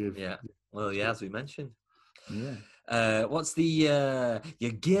about, as we have. Yeah. Well, yeah, as we mentioned. Yeah. What's the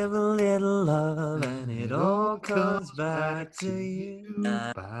you give a little love and it all comes back to you.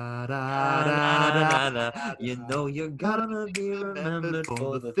 You know you're gonna be remembered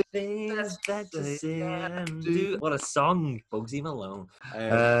for the things that you say and do. What a song, Bugsy Malone.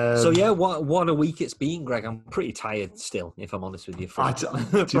 So yeah, what a week it's been, Greg. I'm pretty tired still, if I'm honest with you, from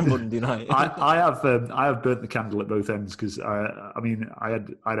Monday night. I have burnt the candle at both ends because I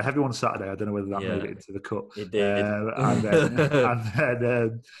had a heavy one Saturday. I don't know whether that made it into the cut. It did. And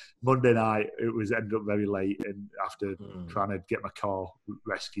then Monday night it was ended up very late, and after trying to get my car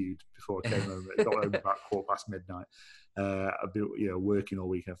rescued before I came home, it got home about midnight. I've been working all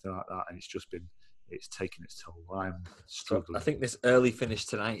week after that, and it's taken its toll. I'm struggling. I think this early finish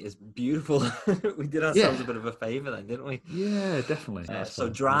tonight is beautiful. We did ourselves a bit of a favour then, didn't we? Yeah, definitely. So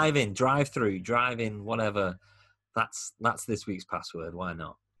drive in, whatever. That's this week's password. Why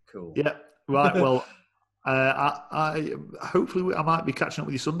not? Cool. Yeah. Right. Well. I hopefully I might be catching up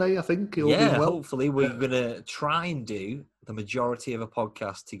with you Sunday. I think. Hopefully we're gonna try and do the majority of a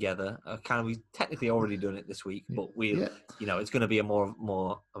podcast together. We've technically already done it this week, but it's going to be a more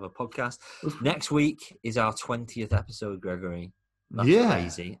of a podcast. Next week is our 20th episode, Gregory. That's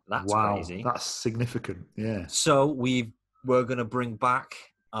crazy. That's crazy. That's significant. Yeah. So we're going to bring back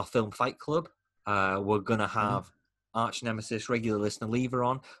our Film Fight Club. We're going to have arch nemesis, regular listener Lever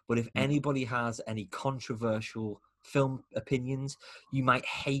on. But if anybody has any controversial film opinions, you might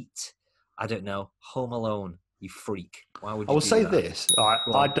hate, I don't know, Home Alone, you freak. Why would you? I will say that? this.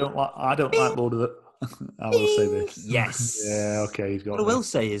 I don't like Lord of the. I will say this. Yes. Yeah. Okay. He's got. What I will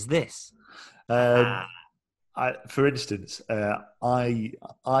say is this. For instance, I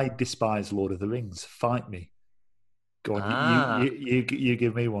despise Lord of the Rings. Fight me. Go on. You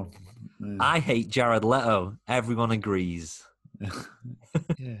give me one. I hate Jared Leto. Everyone agrees.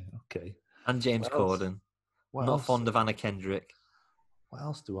 Yeah. Okay. And James Corden. Not fond of Anna Kendrick. What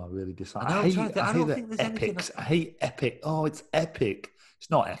else do I really dislike? I don't think there's epics. I hate epic. Oh, it's epic. It's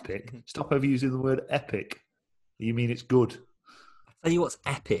not epic. Stop overusing the word epic. You mean it's good? I'll tell you what's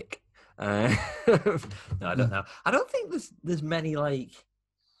epic. No, I don't know. I don't think there's many I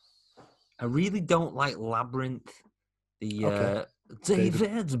really don't like Labyrinth.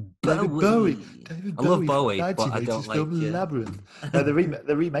 David Bowie. I love Bowie, but I don't like Labyrinth.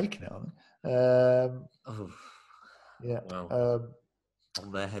 They're remaking it, aren't they? Yeah. Well,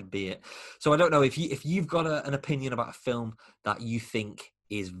 on their head be it. So I don't know if you've got an opinion about a film that you think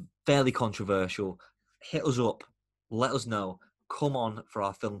is fairly controversial. Hit us up. Let us know. Come on for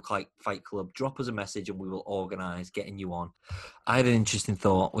our Film Fight Club. Drop us a message and we will organise getting you on. I had an interesting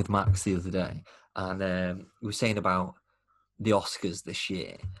thought with Max the other day, and we were saying about the Oscars this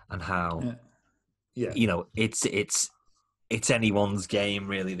year and how it's anyone's game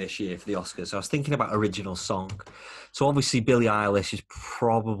really this year for the Oscars. So I was thinking about original song. So obviously Billie Eilish is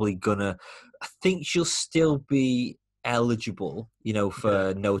probably gonna. I think she'll still be eligible,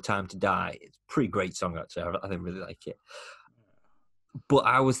 for No Time to Die. It's a pretty great song actually. I really like it. But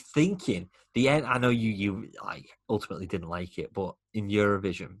I was thinking the end. I know you ultimately didn't like it, but in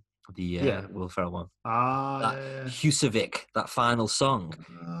Eurovision, the Will Ferrell one, Husavik, that final song,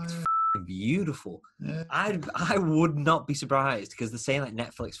 it's beautiful. Yeah. I would not be surprised because they're saying that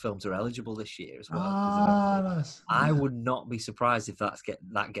Netflix films are eligible this year as well. Nice. I would not be surprised if that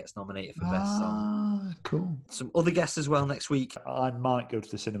gets nominated for best song. Cool. Some other guests as well next week. I might go to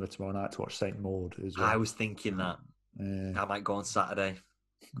the cinema tomorrow night to watch Saint Maud as well. I was thinking that. I might go on Saturday.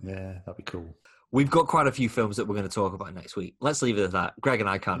 Yeah, that'd be cool. We've got quite a few films that we're going to talk about next week. Let's leave it at that. Greg and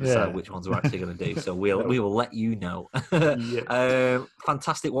I can't decide which ones we're actually going to do, so we will let you know.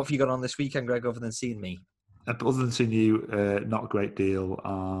 Fantastic. What have you got on this weekend, Greg, other than seeing me? Other than seeing you, not a great deal.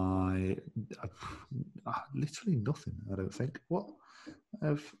 I literally nothing, I don't think. What?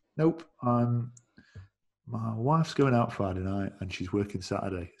 Nope. My wife's going out Friday night and she's working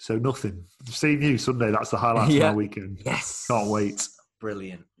Saturday. So nothing. Seeing you Sunday, that's the highlight of my weekend. Yes. Can't wait.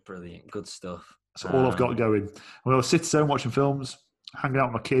 Brilliant. Good stuff. That's all I've got going. Well, sit at home watching films, hanging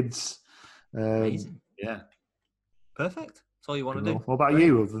out with my kids. Amazing. Yeah. Perfect. That's all you want to do. What about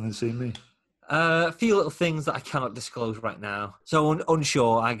you, other than seeing me? A few little things that I cannot disclose right now. So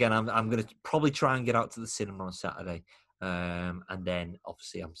unsure. Again, I'm going to probably try and get out to the cinema on Saturday. And then,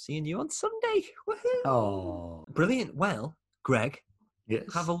 obviously, I'm seeing you on Sunday. Woohoo! Oh. Brilliant. Well, Greg, yes.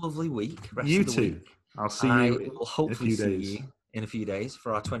 Have a lovely week. You too. Week. I'll see you will hopefully in a few days. See you in a few days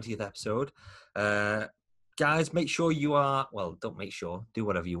for our 20th episode. Guys, make sure you are, well, don't make sure, do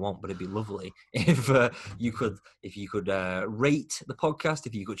whatever you want, but it'd be lovely if you could rate the podcast,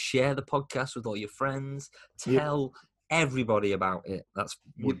 if you could share the podcast with all your friends, tell everybody about it.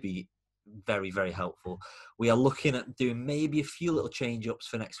 Would be very, very helpful. We are looking at doing maybe a few little change-ups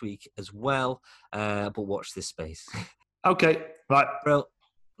for next week as well, but watch this space. Okay, right. Well,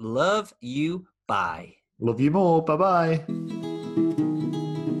 love you, bye. Love you more, bye-bye.